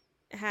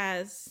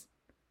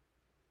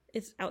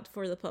it's out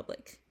for the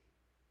public.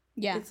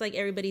 Yeah. It's like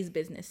everybody's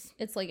business.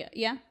 It's like,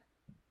 yeah.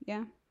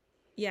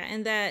 Yeah,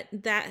 and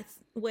that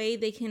way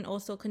they can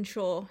also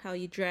control how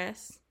you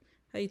dress,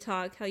 how you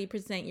talk, how you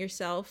present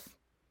yourself.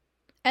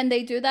 And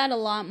they do that a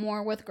lot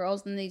more with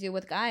girls than they do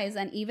with guys.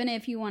 And even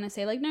if you want to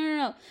say like,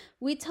 no,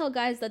 we tell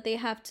guys that they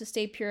have to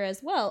stay pure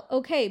as well.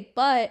 Okay,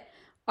 but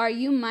are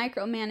you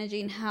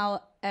micromanaging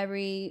how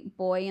every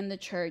boy in the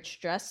church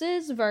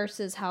dresses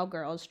versus how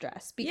girls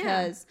dress?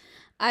 Because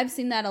I've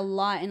seen that a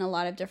lot in a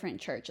lot of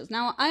different churches.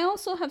 Now, I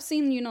also have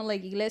seen,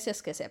 like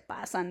iglesias que se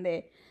pasan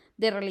de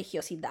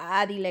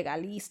religiosidad y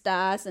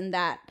legalistas, and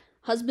that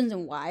husbands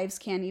and wives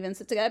can't even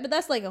sit together. But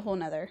that's like a whole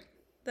nother.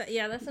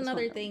 That's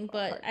another thing.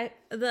 But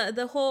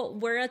the whole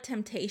we're a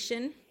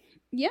temptation.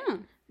 Yeah.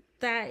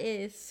 That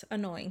is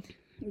annoying.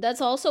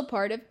 That's also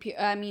part of,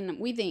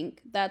 we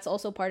think that's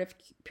also part of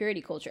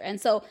purity culture. And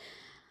so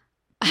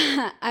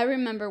I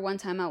remember one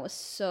time I was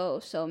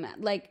so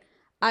mad. Like,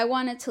 I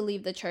wanted to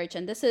leave the church,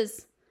 and this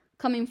is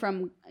coming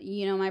from,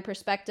 my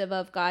perspective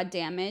of God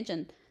damage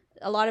and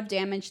a lot of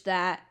damage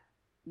that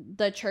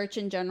the church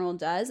in general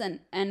does.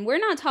 And we're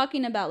not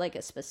talking about like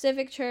a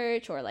specific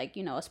church or like,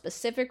 a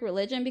specific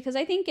religion, because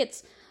I think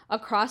it's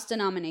across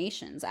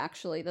denominations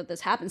actually that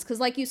this happens. Because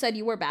like you said,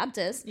 you were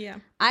Baptist. Yeah.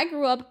 I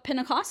grew up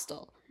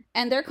Pentecostal,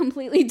 and they're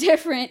completely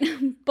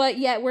different, but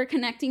yet we're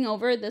connecting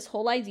over this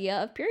whole idea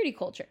of purity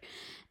culture.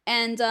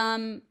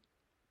 And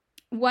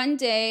one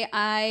day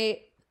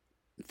I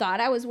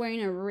thought I was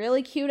wearing a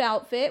really cute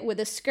outfit with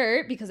a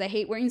skirt, because I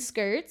hate wearing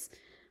skirts,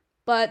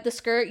 but the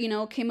skirt,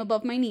 came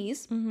above my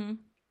knees.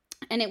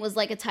 And it was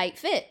like a tight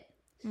fit.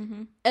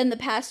 And the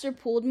pastor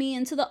pulled me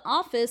into the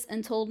office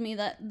and told me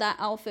that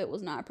outfit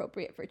was not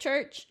appropriate for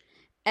church.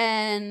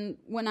 And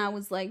when I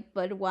was like,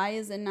 but why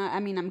is it not? I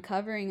mean, I'm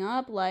covering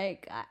up.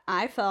 Like,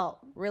 I felt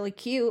really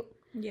cute.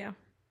 Yeah.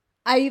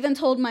 I even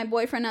told my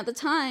boyfriend at the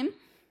time,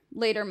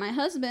 later my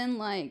husband,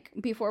 like,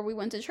 before we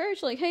went to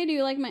church, like, hey, do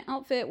you like my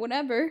outfit?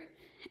 Whatever.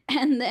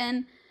 And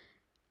then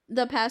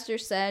the pastor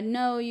said,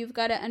 no, you've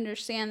got to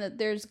understand that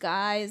there's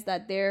guys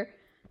that they're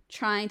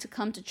trying to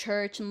come to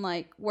church and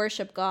like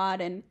worship God,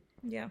 and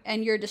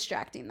you're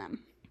distracting them.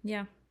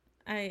 Yeah.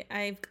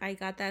 I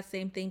got that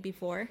same thing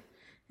before,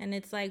 and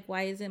it's like,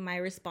 why is it my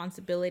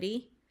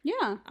responsibility?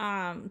 Yeah.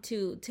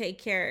 To take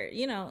care,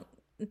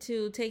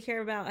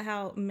 about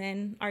how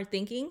men are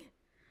thinking.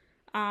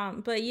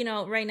 But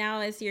right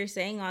now, as you're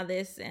saying all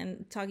this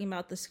and talking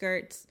about the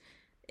skirts,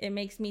 it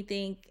makes me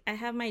think, I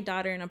have my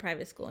daughter in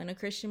a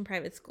Christian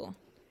private school.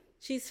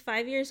 She's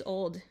 5 years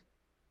old,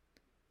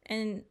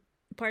 and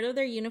part of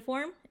their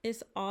uniform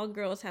is all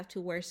girls have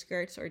to wear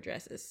skirts or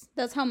dresses.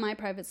 That's how my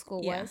private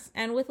school was.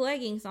 And with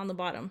leggings on the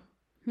bottom.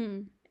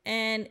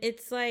 And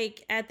it's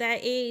like, at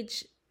that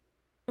age,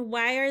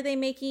 why are they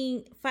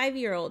making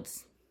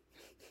 5-year-olds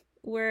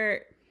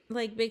wear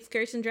like big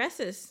skirts and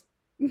dresses?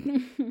 Are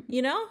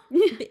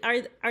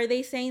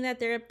they saying that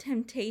they're a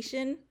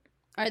temptation?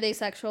 Are they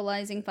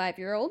sexualizing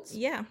 5-year-olds?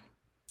 Yeah.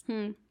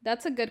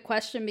 That's a good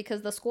question,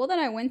 because the school that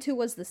I went to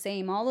was the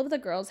same. All of the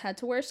girls had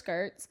to wear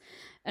skirts,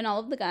 and all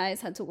of the guys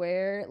had to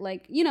wear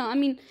like,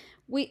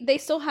 they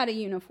still had a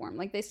uniform.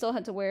 Like, they still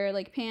had to wear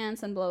like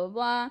pants and blah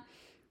blah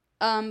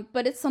blah.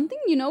 But it's something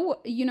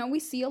we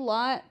see a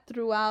lot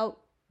throughout.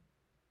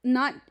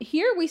 Not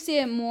here, we see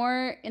it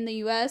more in the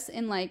U.S.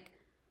 in like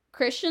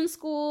Christian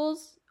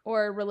schools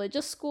or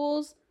religious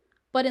schools,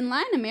 but in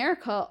Latin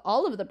America,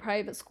 all of the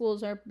private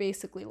schools are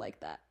basically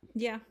like that.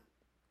 Yeah.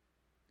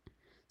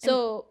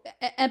 So,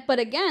 but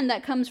again,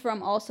 that comes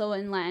from also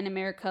in Latin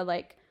America,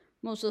 like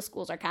most of the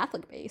schools are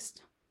Catholic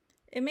based.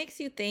 It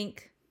makes you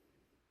think.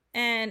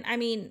 And I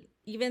mean,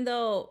 even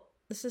though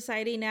the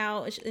society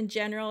now in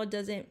general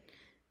doesn't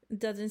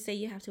say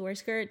you have to wear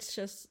skirts,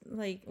 just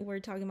like we're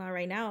talking about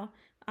right now,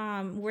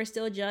 we're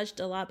still judged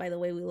a lot by the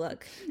way we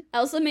look.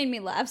 Elsa made me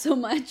laugh so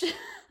much.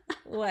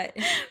 What?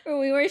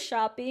 When we were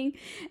shopping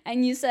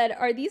and you said,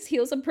 are these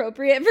heels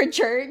appropriate for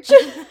church?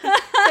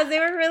 Because they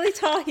were really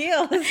tall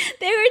heels.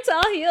 They were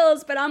tall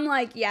heels, but I'm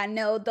like, yeah,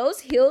 no, those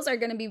heels are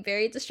going to be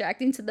very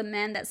distracting to the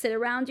men that sit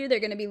around you.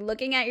 They're going to be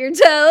looking at your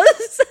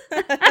toes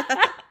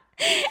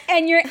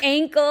and your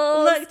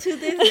ankles. Look, to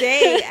this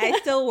day, I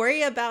still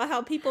worry about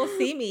how people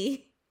see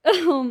me.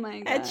 Oh my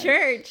God. At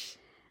church.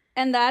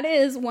 And that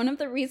is one of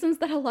the reasons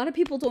that a lot of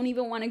people don't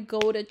even want to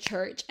go to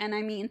church. And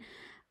I mean,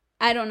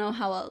 I don't know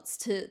how else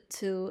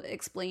to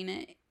explain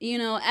it.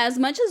 As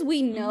much as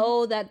we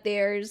know that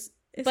there's...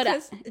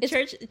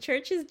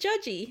 Church is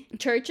judgy.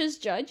 Church is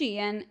judgy,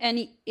 and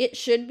it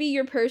should be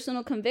your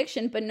personal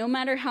conviction. But no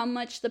matter how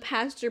much the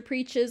pastor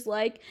preaches,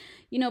 like,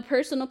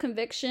 personal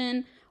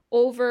conviction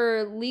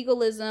over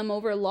legalism,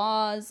 over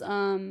laws,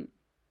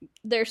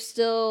 there's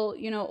still,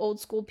 you know, old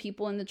school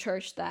people in the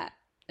church that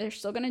they're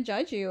still going to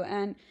judge you.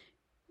 And,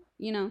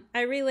 you know,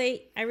 I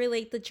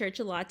relate the church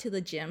a lot to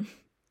the gym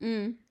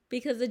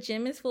because the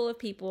gym is full of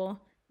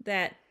people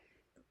that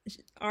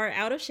are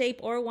out of shape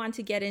or want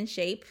to get in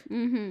shape.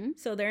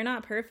 So they're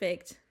not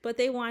perfect, but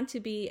they want to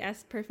be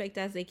as perfect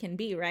as they can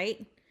be,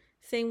 right?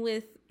 Same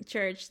with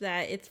church,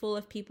 that it's full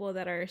of people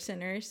that are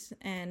sinners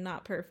and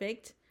not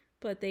perfect,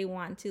 but they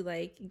want to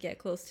like get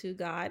close to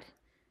God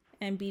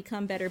and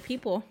become better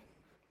people.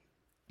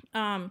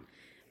 And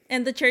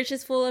the church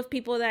is full of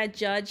people that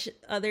judge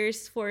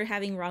others for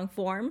having wrong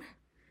form,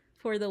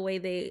 for the way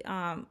they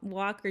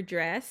walk or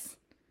dress.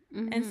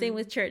 And same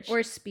with church.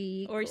 Or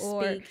speak. Or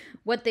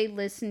what they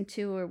listen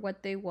to or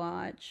what they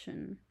watch.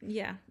 And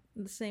yeah,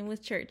 the same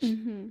with church.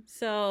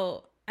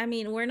 So, I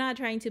mean, we're not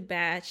trying to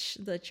bash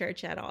the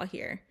church at all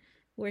here.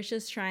 We're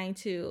just trying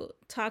to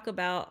talk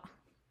about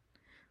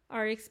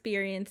our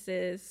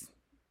experiences.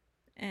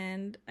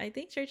 And I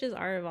think churches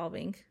are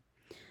evolving.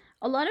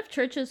 A lot of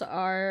churches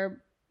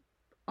are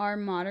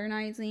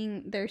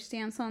modernizing their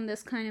stance on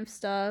this kind of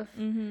stuff.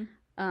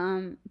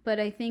 But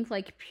I think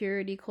like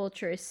purity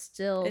culture is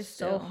still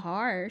so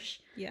harsh.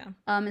 Yeah.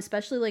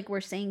 Especially like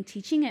we're saying,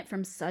 teaching it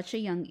from such a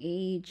young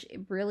age,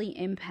 it really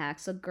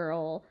impacts a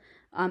girl.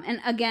 And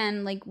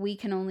again, like we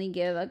can only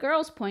give a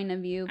girl's point of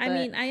view. But... I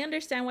mean, I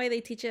understand why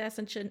they teach it at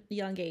such a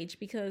young age,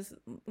 because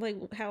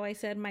like how I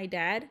said, my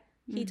dad,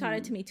 he taught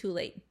it to me too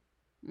late.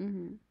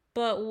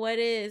 But what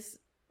is...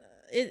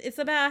 It's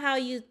about how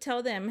you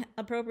tell them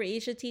appropriate. You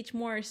should teach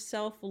more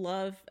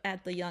self-love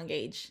at the young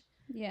age.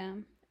 Yeah.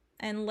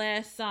 And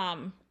less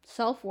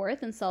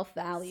self-worth and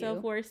self-value.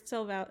 Self-worth,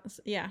 self-value.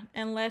 Yeah.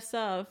 And less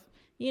of,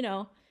 you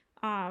know,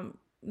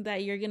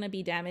 that you're going to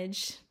be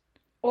damaged.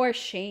 Or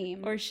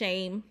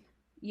shame.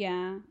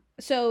 Yeah.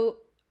 So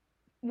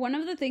one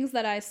of the things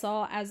that I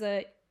saw as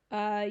a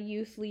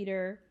youth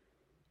leader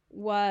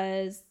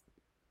was...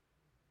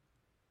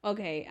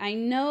 Okay, I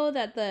know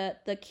that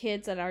the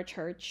kids at our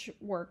church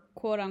were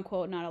quote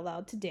unquote not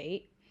allowed to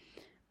date.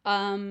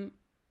 But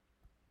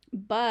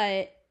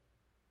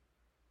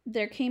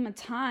there came a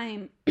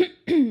time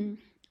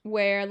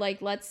where,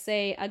 like, let's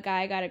say a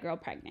guy got a girl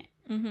pregnant.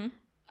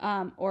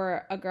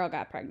 Or a girl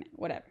got pregnant,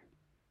 whatever.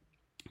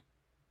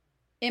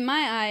 In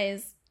my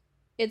eyes,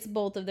 it's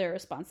both of their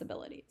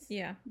responsibilities.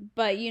 Yeah.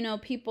 But, you know,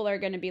 people are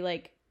going to be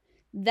like,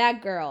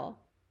 that girl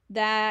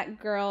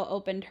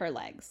opened her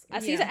legs.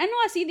 Así, no,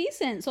 así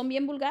dicen. Son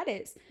bien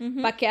vulgares.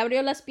 ¿Pa qué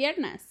abrió las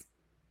piernas?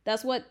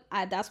 That's what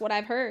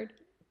I've heard.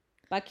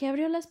 ¿Pa qué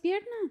abrió las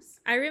piernas?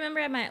 I remember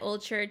at my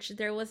old church,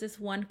 there was this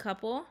one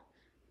couple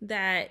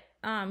that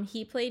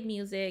he played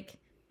music,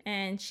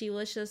 and she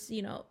was just,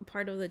 you know,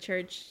 part of the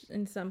church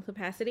in some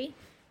capacity.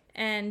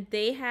 And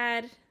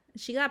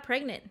she got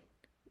pregnant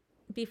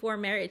before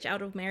marriage,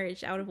 out of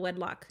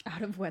wedlock.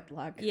 Out of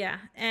wedlock. Yeah.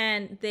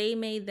 And they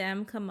made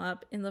them come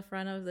up in the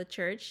front of the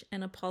church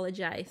and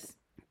apologize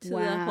to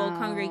the whole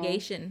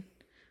congregation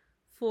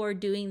for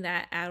doing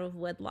that out of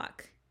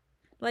wedlock.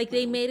 Like,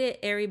 they made it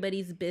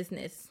everybody's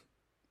business.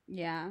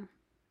 Yeah.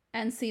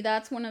 And see,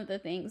 that's one of the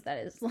things that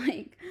is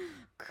like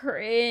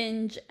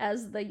cringe,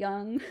 as the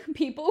young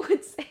people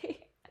would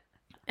say.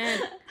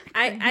 And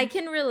I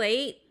can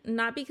relate,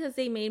 not because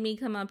they made me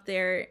come up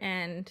there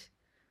and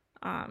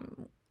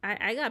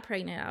I got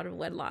pregnant out of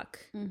wedlock.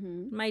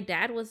 My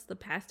dad was the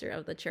pastor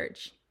of the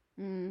church.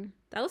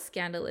 That was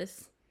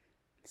scandalous.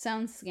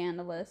 Sounds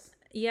scandalous.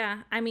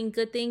 Yeah. I mean,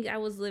 good thing I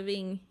was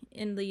living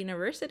in the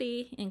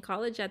university, in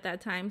college at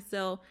that time,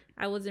 so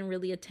I wasn't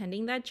really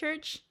attending that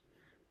church.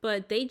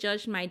 But they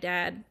judged my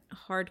dad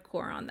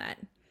hardcore on that.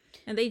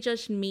 And they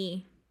judged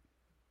me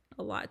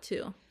a lot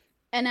too.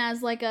 And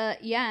as like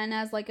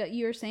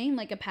you were saying,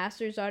 like a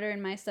pastor's daughter,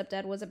 and my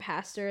stepdad was a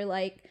pastor,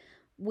 like,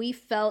 we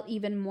felt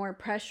even more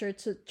pressure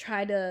to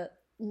try to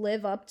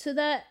live up to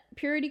that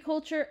purity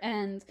culture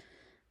and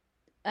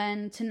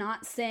to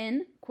not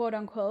sin, quote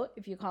unquote,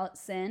 if you call it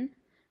sin.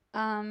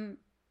 But,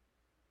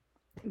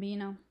 you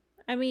know,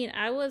 I mean,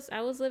 I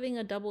was living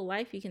a double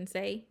life, you can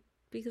say,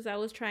 because I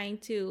was trying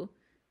to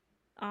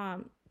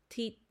aparentar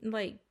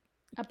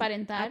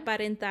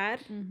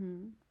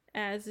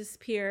as this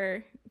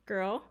pure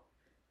girl,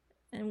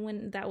 and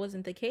when that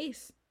wasn't the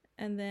case,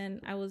 and then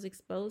I was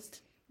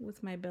exposed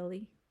with my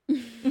belly.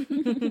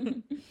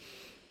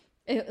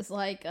 It was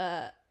like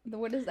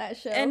what is that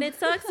show? And it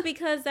sucks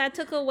because that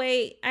took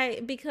away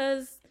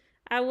because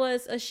I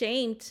was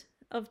ashamed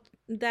of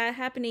that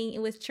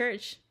happening with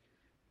church.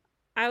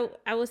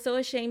 I was so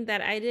ashamed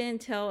that I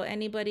didn't tell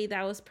anybody that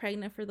I was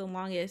pregnant for the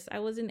longest. I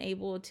wasn't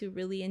able to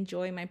really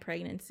enjoy my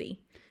pregnancy.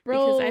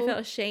 Bro, because I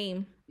felt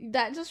shame.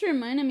 That just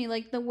reminded me,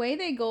 like, the way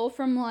they go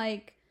from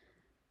like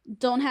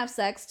don't have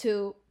sex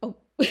to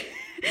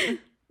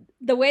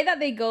the way that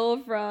they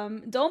go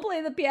from don't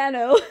play the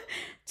piano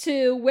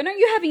to when are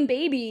you having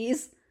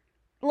babies?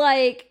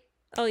 Like,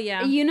 oh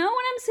yeah. You know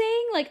what I'm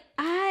saying? Like,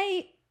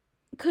 I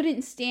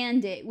couldn't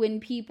stand it when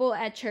people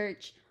at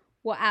church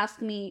will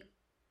ask me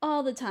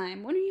all the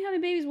time, when are you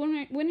having babies?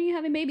 When are you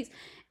having babies?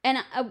 And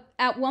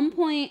at one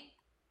point,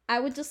 I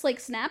would just like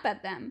snap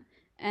at them.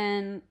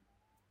 and,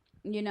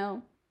 you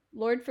know,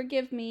 Lord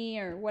forgive me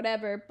or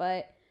whatever,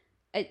 but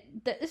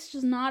it's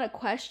just not a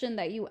question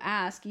that you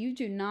ask. You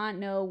do not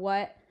know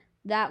what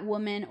that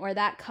woman or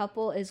that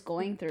couple is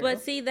going through. But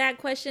see, that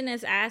question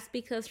is asked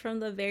because from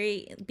the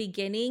very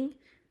beginning,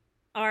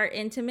 our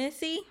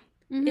intimacy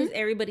is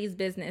everybody's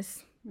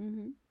business.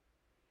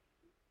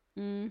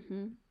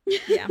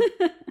 Yeah.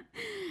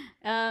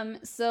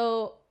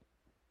 So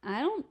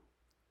I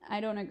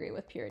don't agree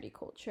with purity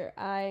culture.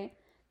 I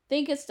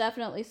think it's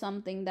definitely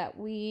something that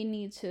we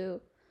need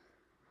to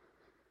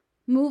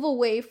move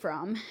away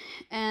from.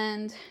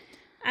 And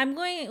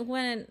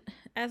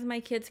as my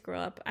kids grow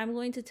up, I'm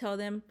going to tell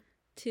them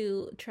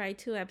to try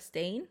to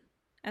abstain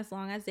as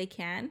long as they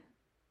can,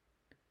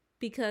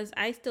 because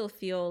I still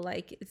feel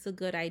like it's a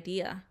good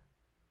idea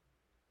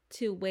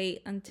to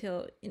wait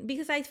until,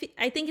 because I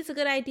think it's a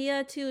good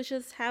idea to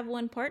just have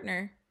one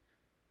partner,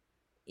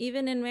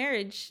 even in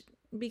marriage,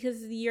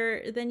 because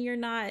you're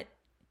not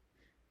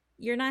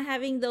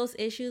having those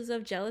issues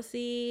of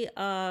jealousy,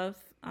 of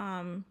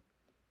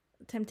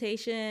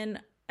temptation,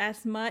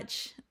 as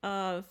much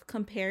of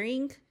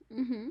comparing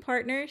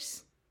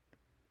partners.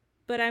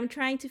 But I'm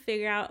trying to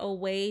figure out a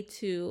way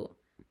to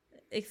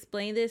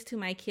explain this to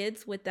my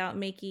kids without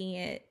making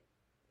it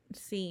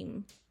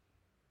seem.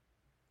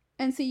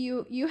 And so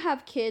you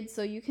have kids,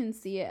 so you can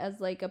see it as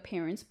like a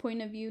parent's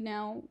point of view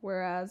now,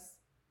 whereas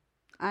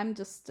I'm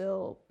just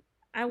still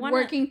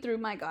working through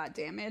my God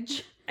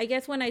damage. I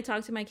guess when I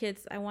talk to my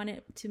kids, I want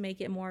it to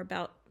make it more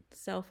about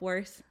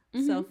self-worth,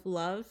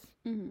 self-love.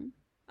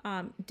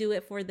 Do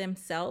it for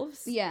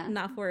themselves,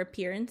 not for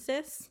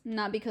appearances,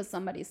 not because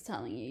somebody's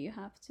telling you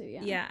have to.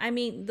 Yeah, I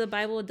mean, the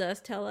Bible does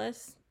tell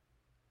us.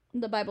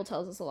 The Bible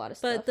tells us a lot of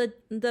stuff, but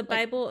the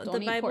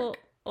Bible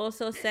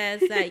also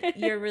says that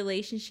your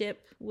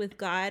relationship with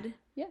God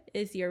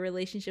is your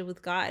relationship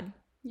with God.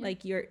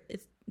 Like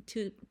it's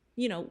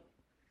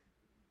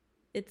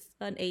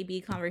an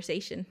A-B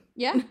conversation.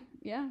 Yeah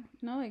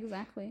no,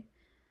 exactly.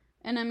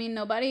 And I mean,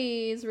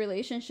 nobody's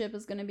relationship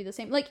is going to be the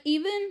same. Like,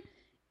 even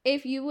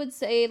if you would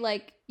say,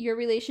 like, your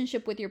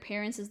relationship with your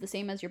parents is the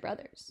same as your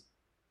brother's,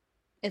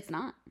 it's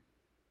not.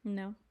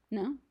 No.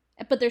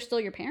 But they're still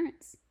your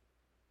parents.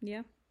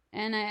 Yeah.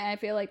 And I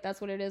feel like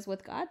that's what it is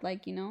with God.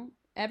 Like, you know,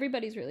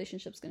 everybody's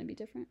relationship's going to be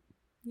different.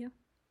 Yeah.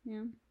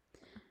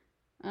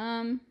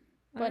 But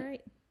all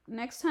right.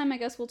 Next time, I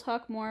guess we'll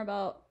talk more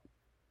about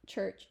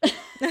church.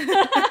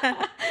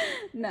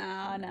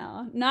 No.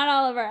 Not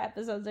all of our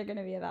episodes are going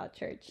to be about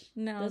church.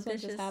 No, this one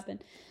just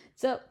happened.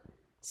 So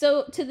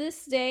to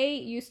this day,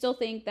 you still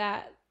think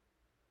that,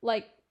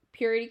 like,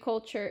 purity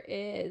culture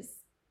is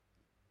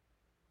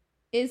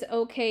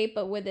okay,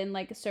 but within,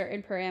 like,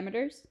 certain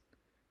parameters?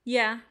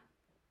 Yeah,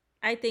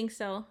 I think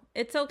so.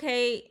 It's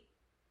okay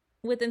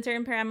within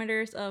certain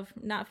parameters of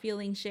not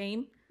feeling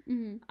shame.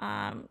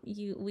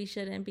 We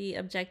shouldn't be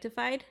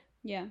objectified.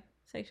 Yeah.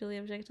 Sexually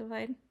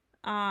objectified.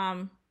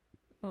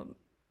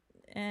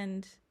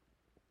 And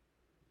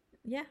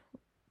yeah,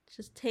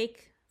 just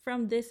take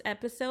from this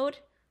episode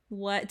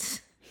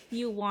what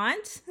you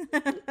want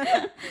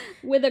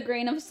with a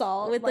grain of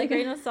salt. With a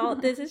grain of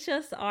salt. This is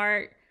just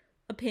our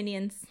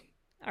opinions,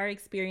 our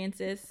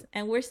experiences,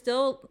 and we're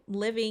still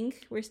living,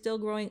 we're still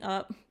growing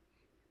up,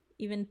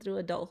 even through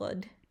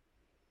adulthood.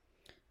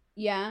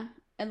 Yeah,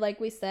 and like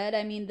we said,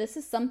 I mean, this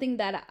is something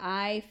that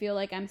I feel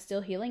like I'm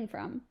still healing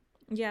from.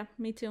 Yeah,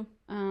 me too.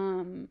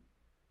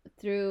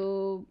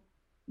 Through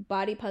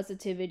body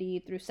positivity,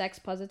 through sex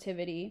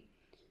positivity.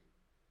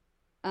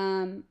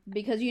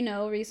 Because, you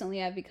know,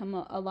 recently I've become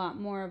a lot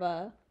more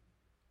of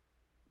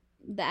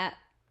that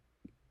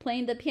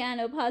playing the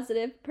piano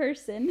positive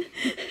person.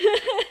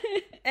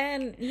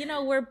 And, you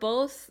know,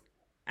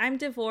 I'm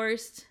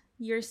divorced,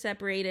 you're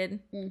separated.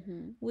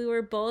 We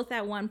were both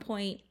at one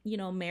point, you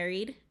know,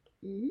 married.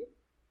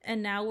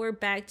 And now we're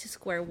back to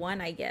square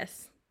one, I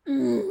guess.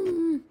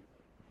 And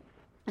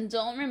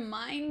don't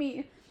remind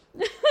me.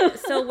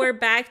 So we're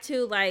back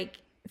to, like,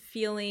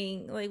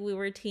 feeling like we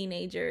were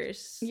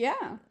teenagers.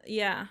 Yeah.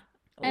 Yeah.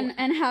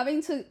 And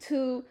having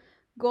to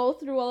go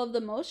through all of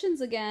the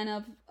motions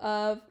again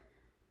of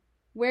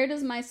where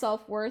does my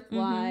self-worth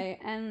lie?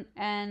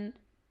 And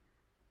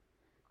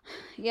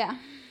yeah.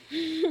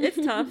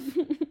 It's tough.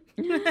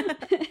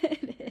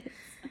 It is.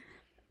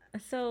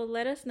 So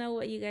let us know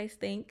what you guys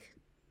think.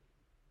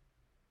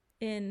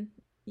 And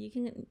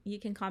you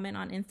can comment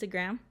on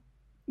Instagram.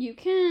 You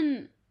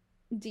can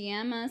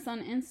DM us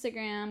on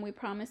Instagram. We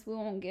promise we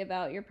won't give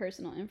out your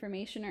personal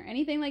information or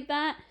anything like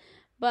that.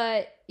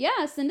 But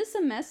yeah, send us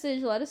a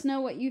message. Let us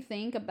know what you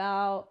think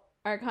about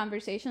our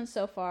conversation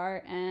so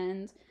far.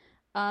 And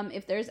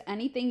if there's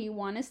anything you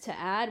want us to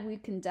add, we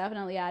can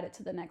definitely add it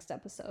to the next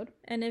episode.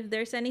 And if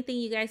there's anything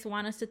you guys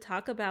want us to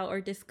talk about or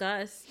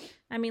discuss,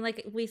 I mean,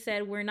 like we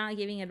said, we're not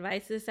giving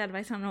advice. This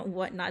advice on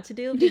what not to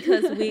do,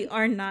 because we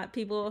are not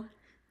people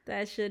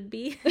that should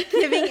be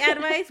giving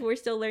advice. We're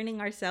still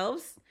learning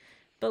ourselves.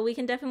 But we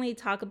can definitely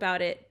talk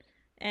about it,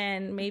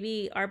 and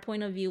maybe our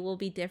point of view will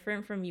be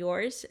different from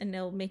yours, and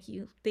it'll make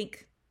you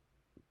think.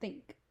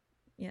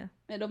 Yeah.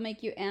 It'll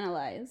make you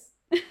analyze.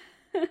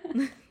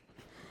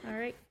 All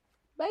right.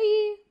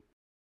 Bye.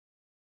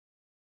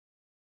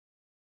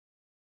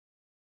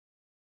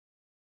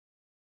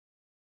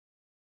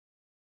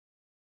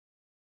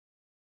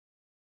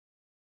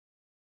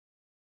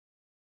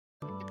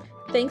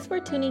 Thanks for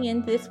tuning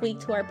in this week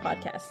to our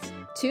podcast.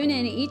 Tune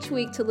in each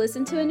week to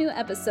listen to a new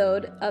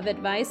episode of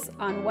advice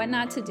on what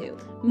not to do.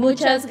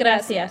 Muchas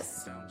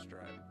gracias.